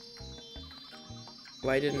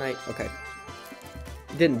 Why didn't I? Okay.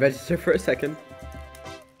 Didn't register for a second.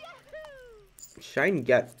 Shine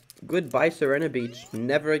get. Goodbye, Serena Beach.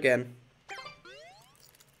 Never again.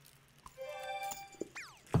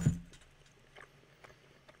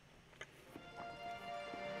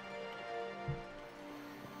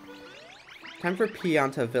 Time for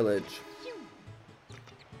Pianta Village.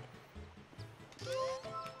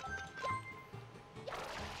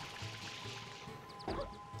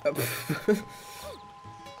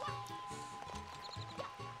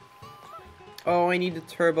 Oh, I need a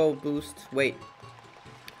turbo boost. Wait.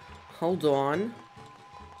 Hold on.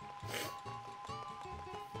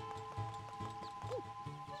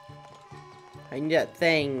 I need that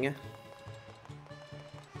thing.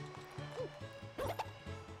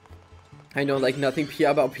 I know like nothing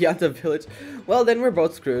about Pianta Village. Well, then we're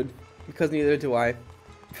both screwed. Because neither do I.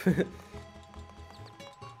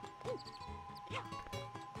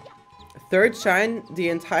 Third shine, the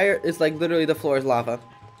entire is like literally the floor is lava.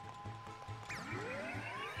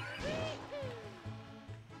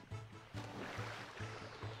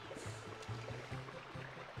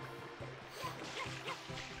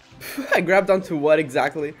 I grabbed onto what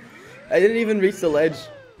exactly? I didn't even reach the ledge.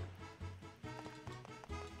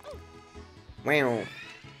 Wow.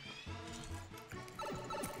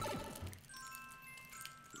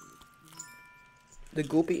 The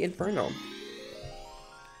Goopy Inferno.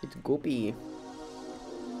 It's Goopy.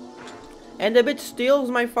 And the bitch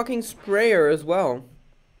steals my fucking sprayer as well.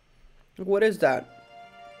 What is that?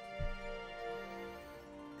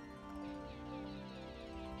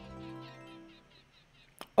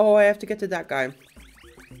 Oh, I have to get to that guy.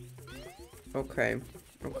 Okay.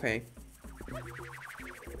 Okay.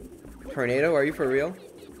 Tornado, are you for real?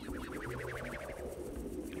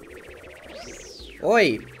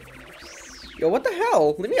 Oi! Yo, what the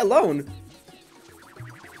hell? Leave me alone!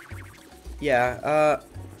 Yeah,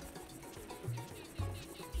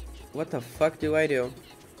 what the fuck do I do?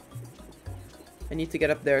 I need to get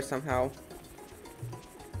up there somehow.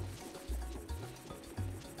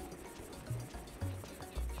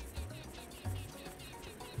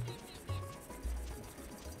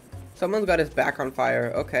 Someone's got his back on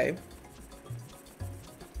fire. Okay.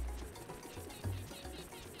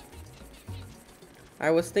 I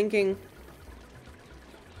was thinking...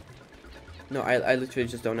 No, I literally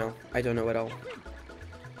just don't know. I don't know at all.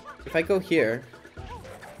 If I go here...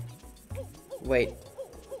 Wait.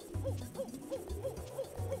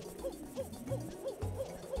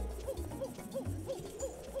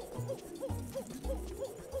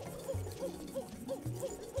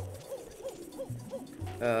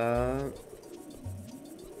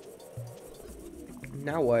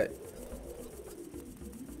 Now what?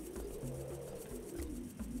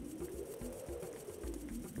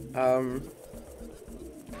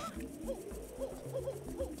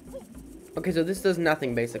 Okay, so this does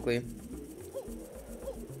nothing, basically.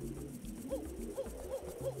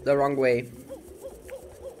 The wrong way.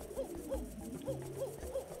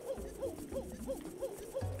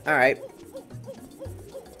 Alright.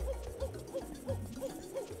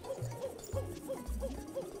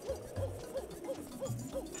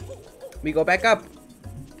 We go back up.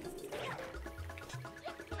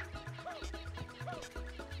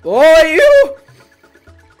 Oh, you!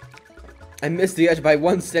 I missed the edge by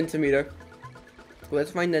 1 centimeter.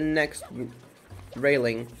 Let's find the next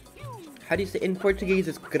railing. How do you say in Portuguese?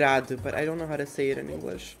 It's grade, but I don't know how to say it in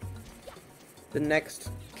English. The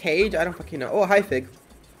next cage? I don't fucking know. Oh, hi, Fig.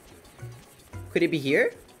 Could it be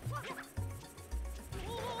here?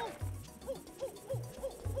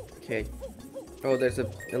 Okay. Oh, there's an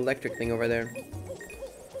electric thing over there.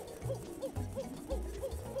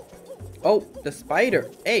 Oh, the spider.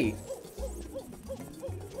 Hey.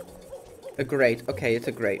 A grate. Okay, it's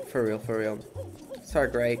a grate. For real, for real. It's our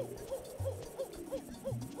grate.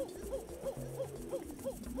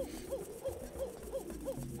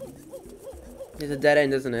 It's a dead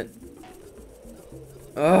end, isn't it?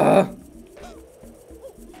 Ugh.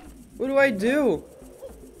 What do I do?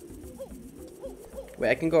 Wait,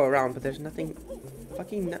 I can go around, but there's nothing.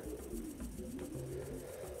 Fucking.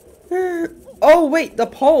 Oh wait, the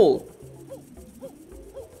pole.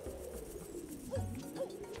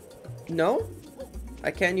 No, I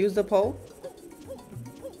can't use the pole.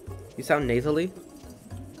 You sound nasally.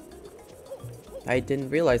 I didn't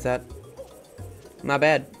realize that. My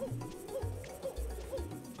bad.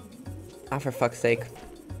 Ah, for fuck's sake.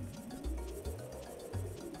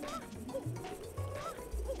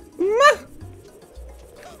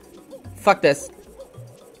 Fuck this.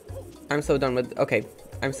 I'm so done with... Okay,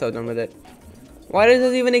 I'm so done with it. Why does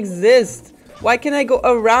this even exist? Why can I go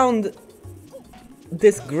around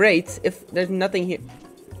this grate if there's nothing here?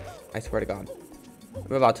 I swear to God.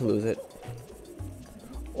 I'm about to lose it.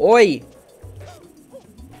 Oi!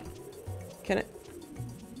 Can I...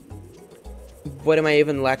 What am I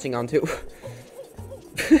even latching onto?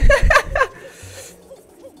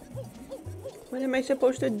 What am I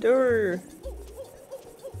supposed to do?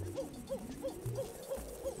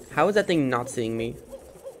 How is that thing not seeing me?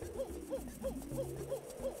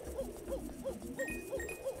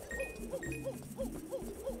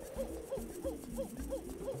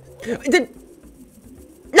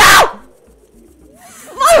 No!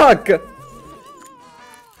 Fuck!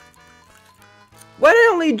 Why did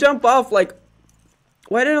it only jump off like...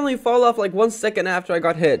 Why did it only fall off like 1 second after I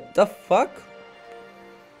got hit? The fuck?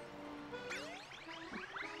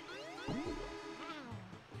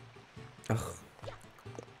 Ugh.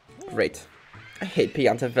 Great. I hate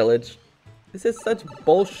Pianta Village. This is such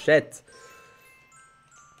bullshit.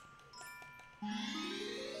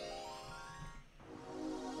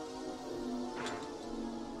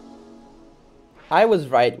 I was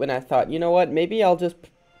right when I thought, you know what, maybe I'll just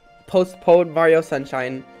postpone Mario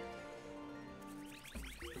Sunshine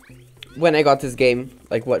when I got this game.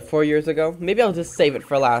 Like, what, 4 years ago? Maybe I'll just save it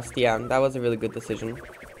for last. Yeah, that was a really good decision.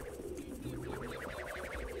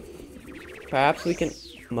 Perhaps we can...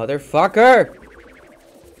 Motherfucker!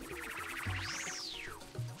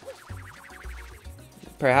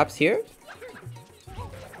 Perhaps here?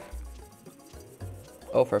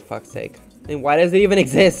 Oh, for fuck's sake. And why does it even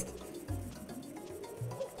exist?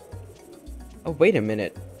 Oh, wait a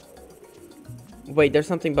minute. Wait, there's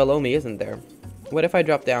something below me, isn't there? What if I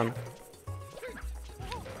drop down?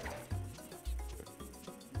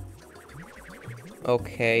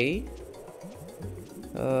 Okay.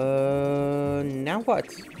 Now what?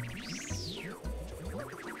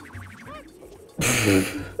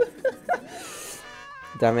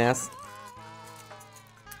 Dumbass.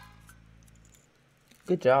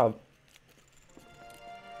 Good job.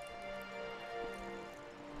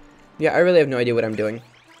 Yeah, I really have no idea what I'm doing.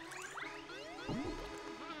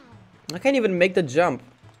 I can't even make the jump.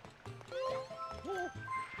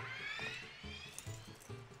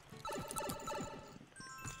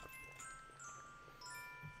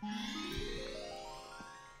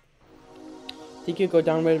 think you go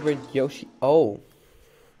down wherever Yoshi... Oh.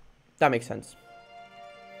 That makes sense.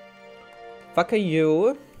 Fuck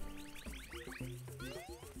you.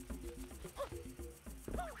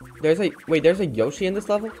 There's a... Wait, there's a Yoshi in this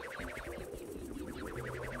level?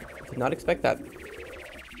 Did not expect that.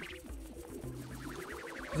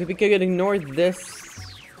 If we could ignore this...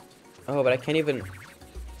 Oh, but I can't even...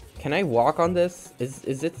 Can I walk on this?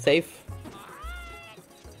 Is it safe?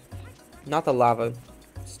 Not the lava.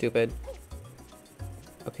 Stupid.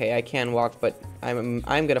 Okay, I can walk, but I'm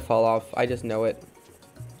gonna fall off. I just know it.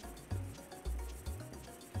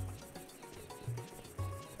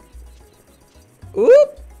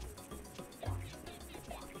 Oop!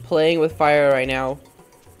 Playing with fire right now.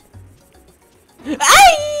 No!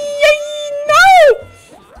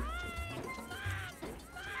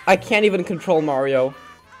 I can't even control Mario.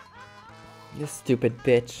 You stupid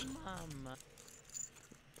bitch.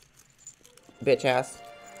 Bitch ass.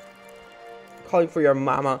 Calling for your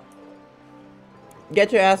mama.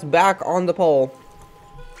 Get your ass back on the pole.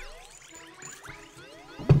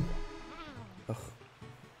 Ugh.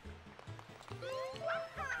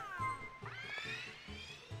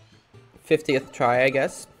 50th try, I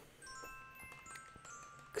guess.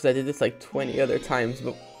 Because I did this like 20 other times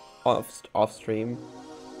but off stream.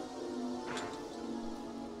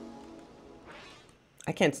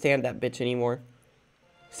 I can't stand that bitch anymore.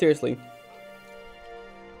 Seriously.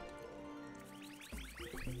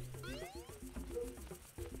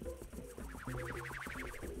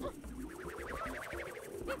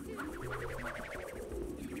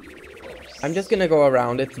 I'm just gonna go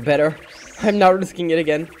around, it's better. I'm not risking it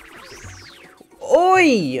again.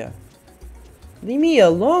 Oi! Leave me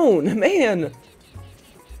alone, man!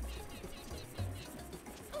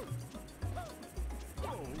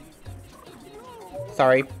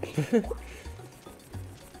 Sorry.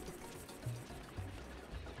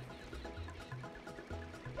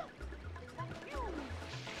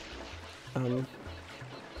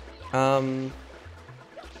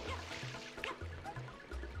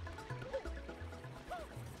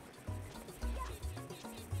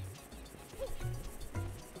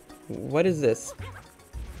 What is this?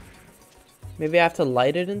 Maybe I have to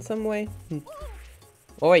light it in some way?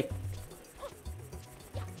 Oi!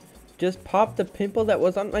 Just pop the pimple that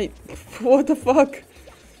was on my... What the fuck?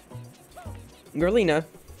 Gerlina.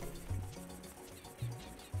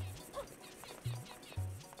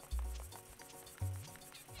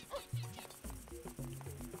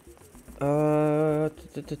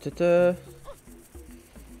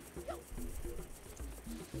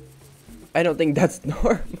 I don't think that's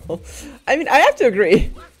normal. I mean, I have to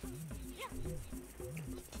agree.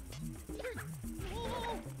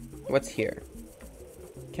 What's here?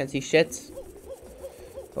 Can't see shit.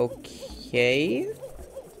 Okay.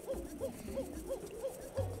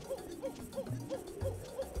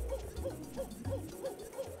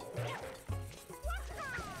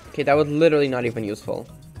 Okay, that was literally not even useful.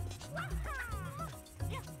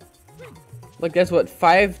 Look, there's what,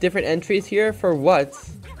 5 different entries here for what?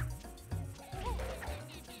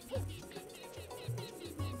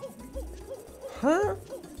 Huh?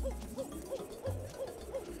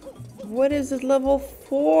 What is this level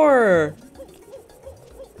 4?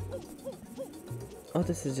 Oh,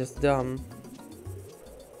 this is just dumb.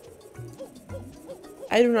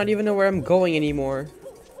 I do not even know where I'm going anymore.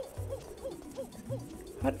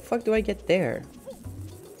 How the fuck do I get there?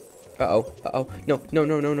 Uh-oh, uh-oh. No, no,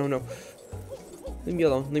 no, no, no, no. Leave me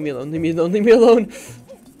alone, leave me alone, leave me alone, leave me alone!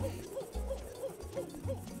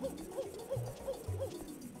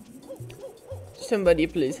 Somebody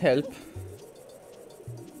please help.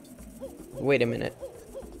 Wait a minute.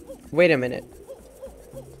 Wait a minute.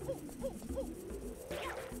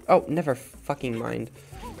 Oh, never fucking mind.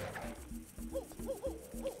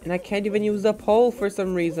 And I can't even use the pole for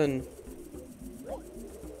some reason.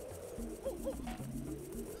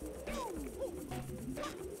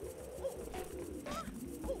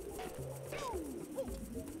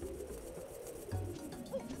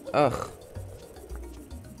 Ugh.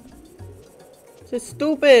 This is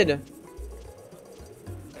stupid.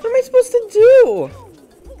 What am I supposed to do?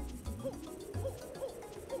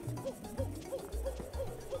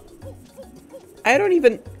 I don't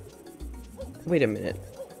even... Wait a minute.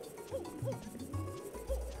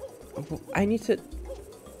 I need to...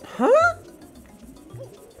 Huh?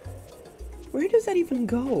 Where does that even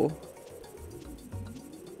go?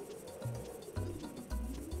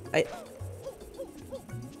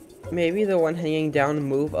 Maybe the one hanging down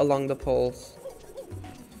move along the poles.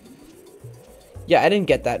 Yeah, I didn't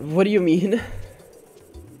get that. What do you mean?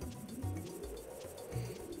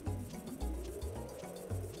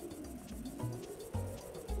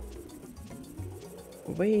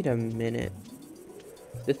 Wait a minute.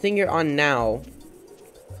 The thing you're on now.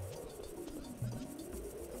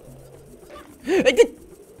 I did.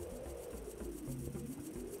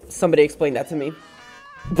 Somebody explain that to me.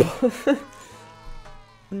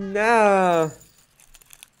 Nah.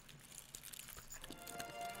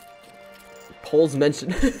 Polls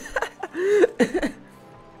mentioned.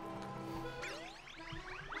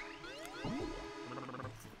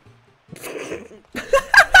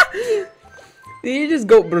 Did you just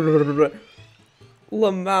go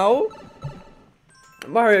Lamau?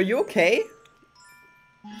 Mario, are you okay?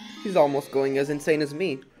 He's almost going as insane as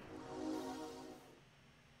me.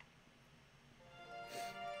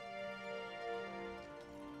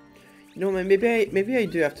 You know, maybe I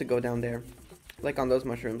do have to go down there, like on those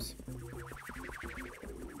mushrooms.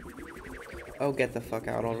 Oh, get the fuck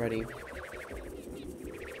out already.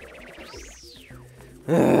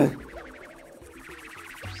 Ugh.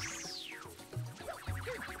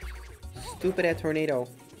 Stupid ass tornado.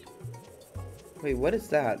 Wait, what is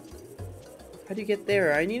that? How do you get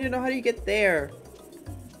there? I need to know how do you get there.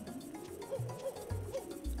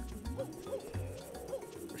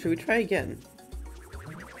 Should we try again?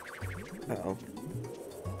 Uh-oh.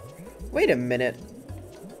 Wait a minute.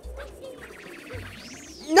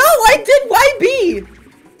 No, I did YB!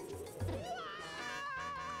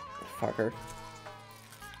 Fucker.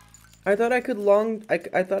 I thought I could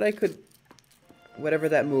I thought I could whatever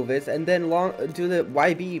that move is, and then do the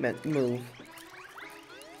YB move.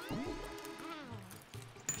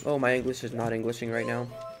 Oh, my English is not Englishing right now.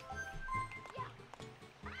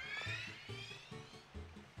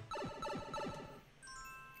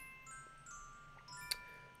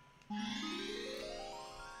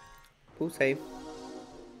 Who's safe?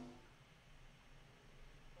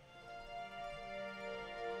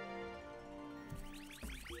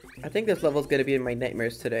 I think this level's gonna be in my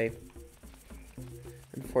nightmares today.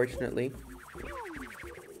 Unfortunately.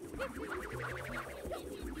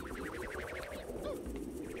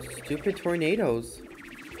 Stupid tornadoes.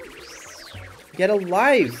 Get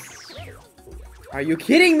alive! Are you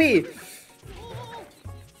kidding me?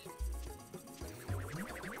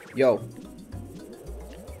 Yo.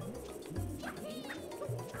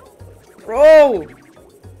 Bro!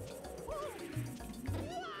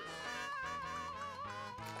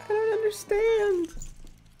 I don't understand.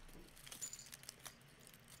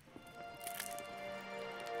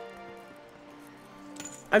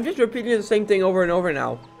 I'm just repeating the same thing over and over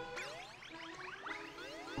now.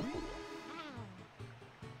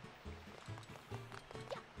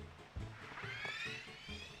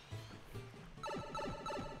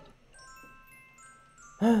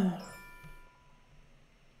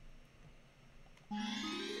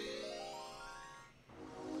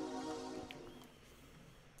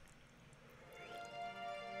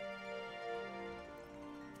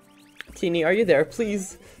 Teeny, are you there?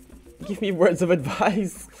 Please give me words of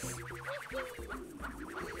advice.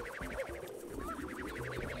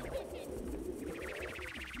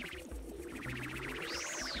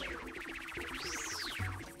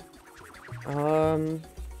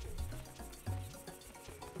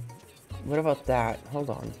 What about that? Hold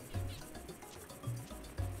on.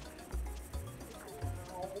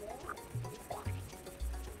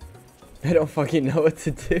 I don't fucking know what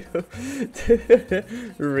to do.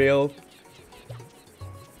 Real.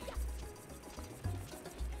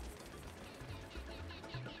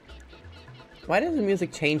 Why does the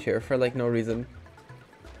music change here for like no reason?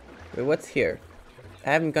 Wait, what's here?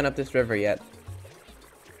 I haven't gone up this river yet.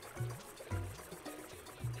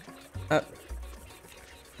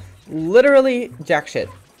 Literally jack shit.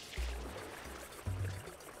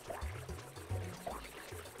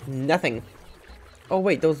 Nothing. Oh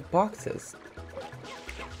wait, those boxes.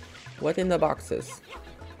 What in the boxes?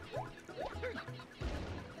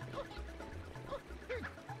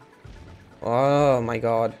 Oh my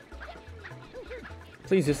god.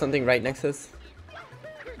 Please do something right, Nexus.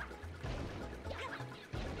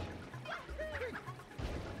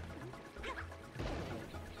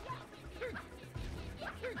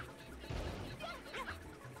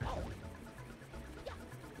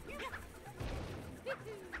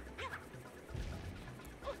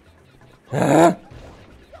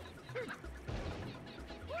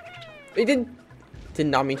 It did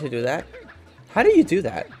not mean to do that. How do you do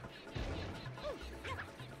that?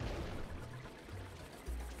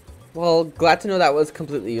 Well, glad to know that was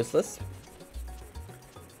completely useless.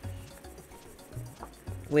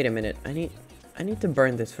 Wait a minute. I need to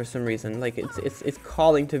burn this for some reason. Like it's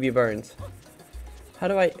calling to be burned. How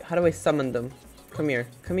do I summon them? Come here.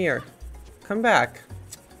 Come here. Come back.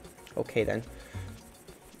 Okay then.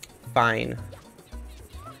 Fine.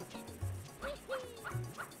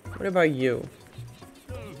 What about you?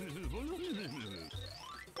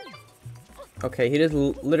 Okay, he just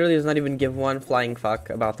literally does not even give one flying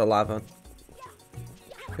fuck about the lava.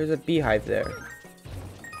 There's a beehive there.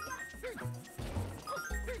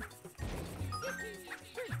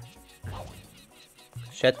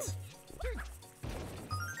 Shit.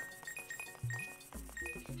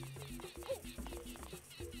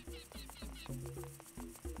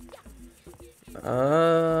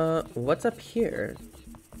 What's up here?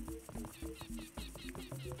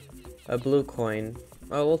 A blue coin.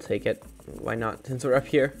 Oh, we'll take it. Why not, since we're up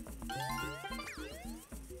here?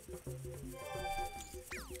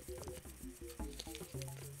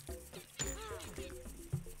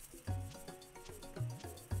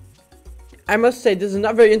 I must say, this is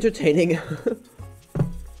not very entertaining.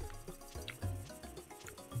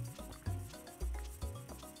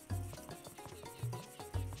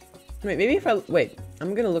 Wait, maybe if I... Wait,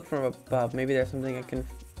 I'm gonna look from above. Maybe there's something I can...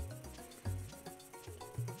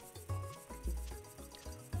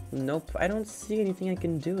 Nope, I don't see anything I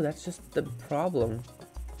can do. That's just the problem.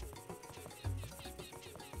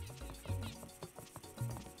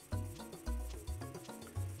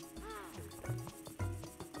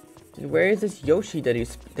 Where is this Yoshi that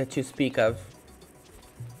you speak of?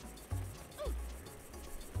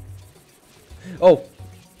 Oh,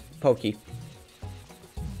 Pokey.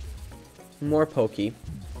 More Pokey.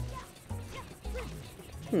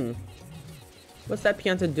 What's that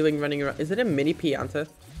Pianta doing running around? Is it a mini Pianta?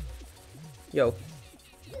 Yo.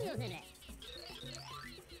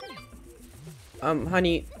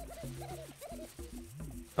 Honey.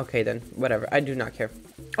 Okay then, whatever. I do not care.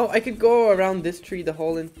 Oh, I could go around this tree the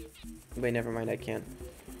whole in... Wait, never mind, I can't.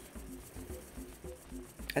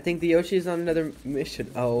 I think the Yoshi is on another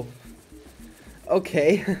mission. Oh.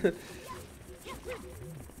 Okay.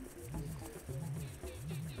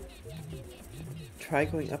 Try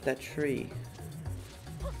going up that tree.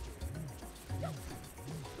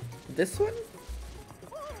 This one?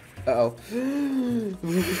 Uh-oh.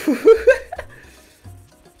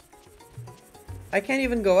 I can't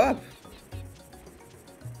even go up.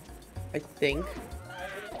 I think.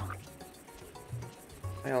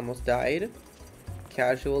 I almost died.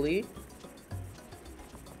 Casually.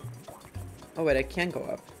 Oh wait, I can go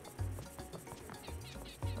up.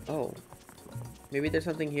 Oh. Maybe there's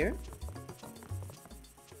something here?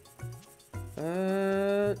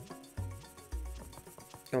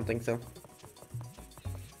 Don't think so.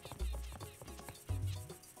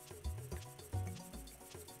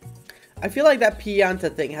 I feel like that Pianta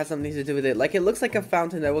thing has something to do with it. Like, it looks like a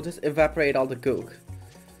fountain that will just evaporate all the gook.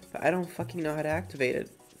 But I don't fucking know how to activate it.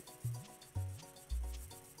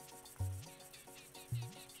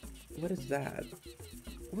 What is that?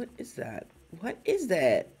 What is that? What is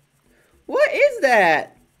that? What is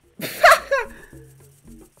that?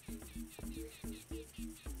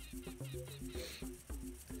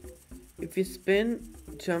 If you spin,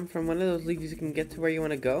 jump from one of those leaves, you can get to where you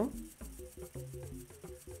want to go?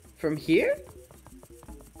 From here?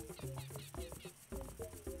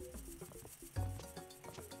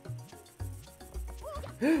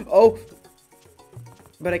 Oh!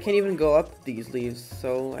 But I can't even go up these leaves,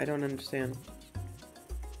 so I don't understand.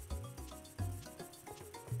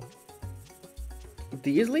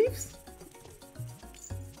 These leaves?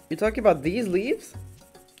 You're talking about these leaves?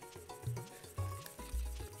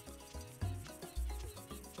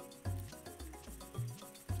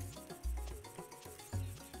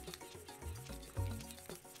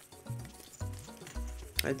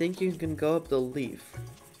 I think you can go up the leaf.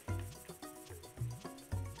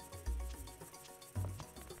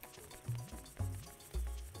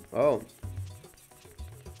 Oh.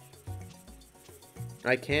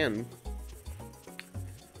 I can.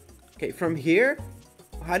 Okay, from here,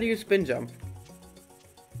 how do you spin jump?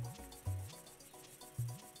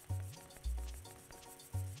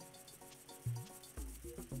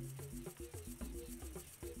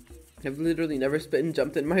 I've literally never spin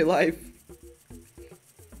jumped in my life.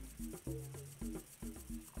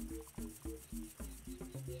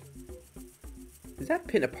 Is that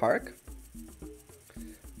pin a park?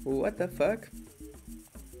 What the fuck?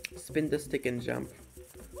 Spin the stick and jump.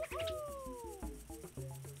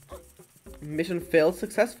 Mission failed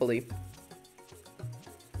successfully.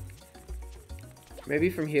 Maybe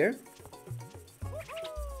from here?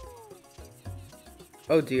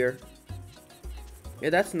 Oh dear.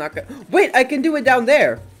 Yeah, that's not good. Wait, I can do it down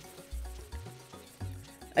there!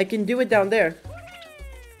 I can do it down there.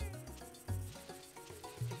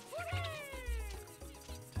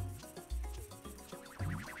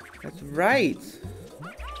 That's right.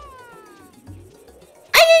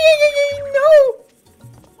 No!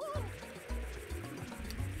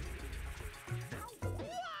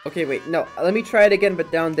 Okay, wait, no. Let me try it again,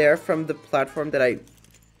 but down there from the platform that I...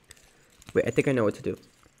 Wait, I think I know what to do.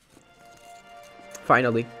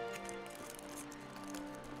 Finally.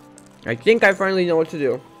 I think I finally know what to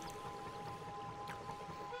do.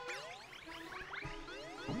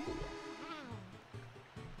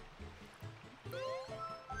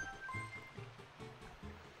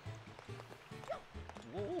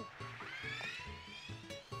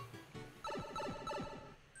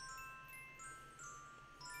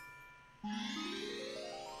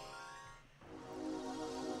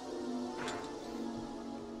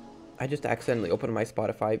 I just accidentally opened my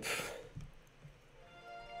Spotify.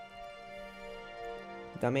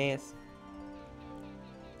 Dumbass.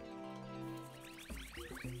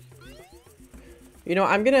 You know,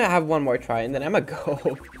 I'm gonna have one more try and then I'm gonna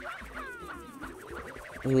go.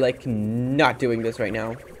 Like, not doing this right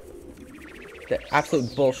now. The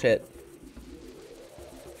absolute bullshit.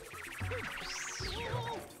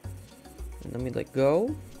 And let me, like,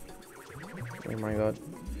 go. Oh my god.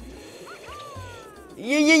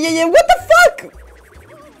 Yeah, what the fuck?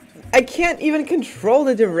 I can't even control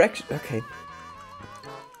the direction. Okay.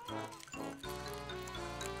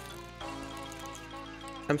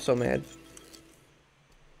 I'm so mad.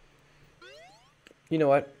 You know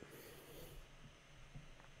what?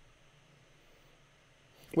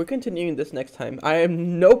 We're continuing this next time. I have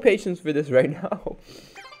no patience for this right now.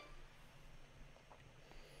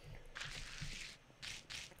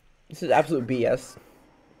 This is absolute BS.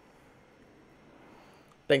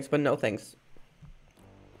 Thanks, but no thanks.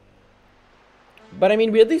 But I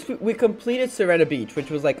mean, at least we completed Serena Beach, which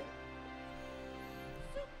was like...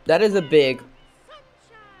 That is a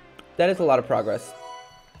lot of progress.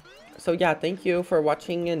 So yeah, thank you for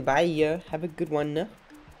watching and bye. Have a good one.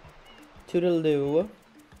 Toodaloo.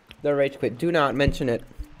 The rage quit. Do not mention it.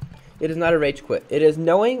 It is not a rage quit. It is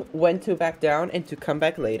knowing when to back down and to come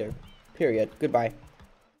back later. Period. Goodbye.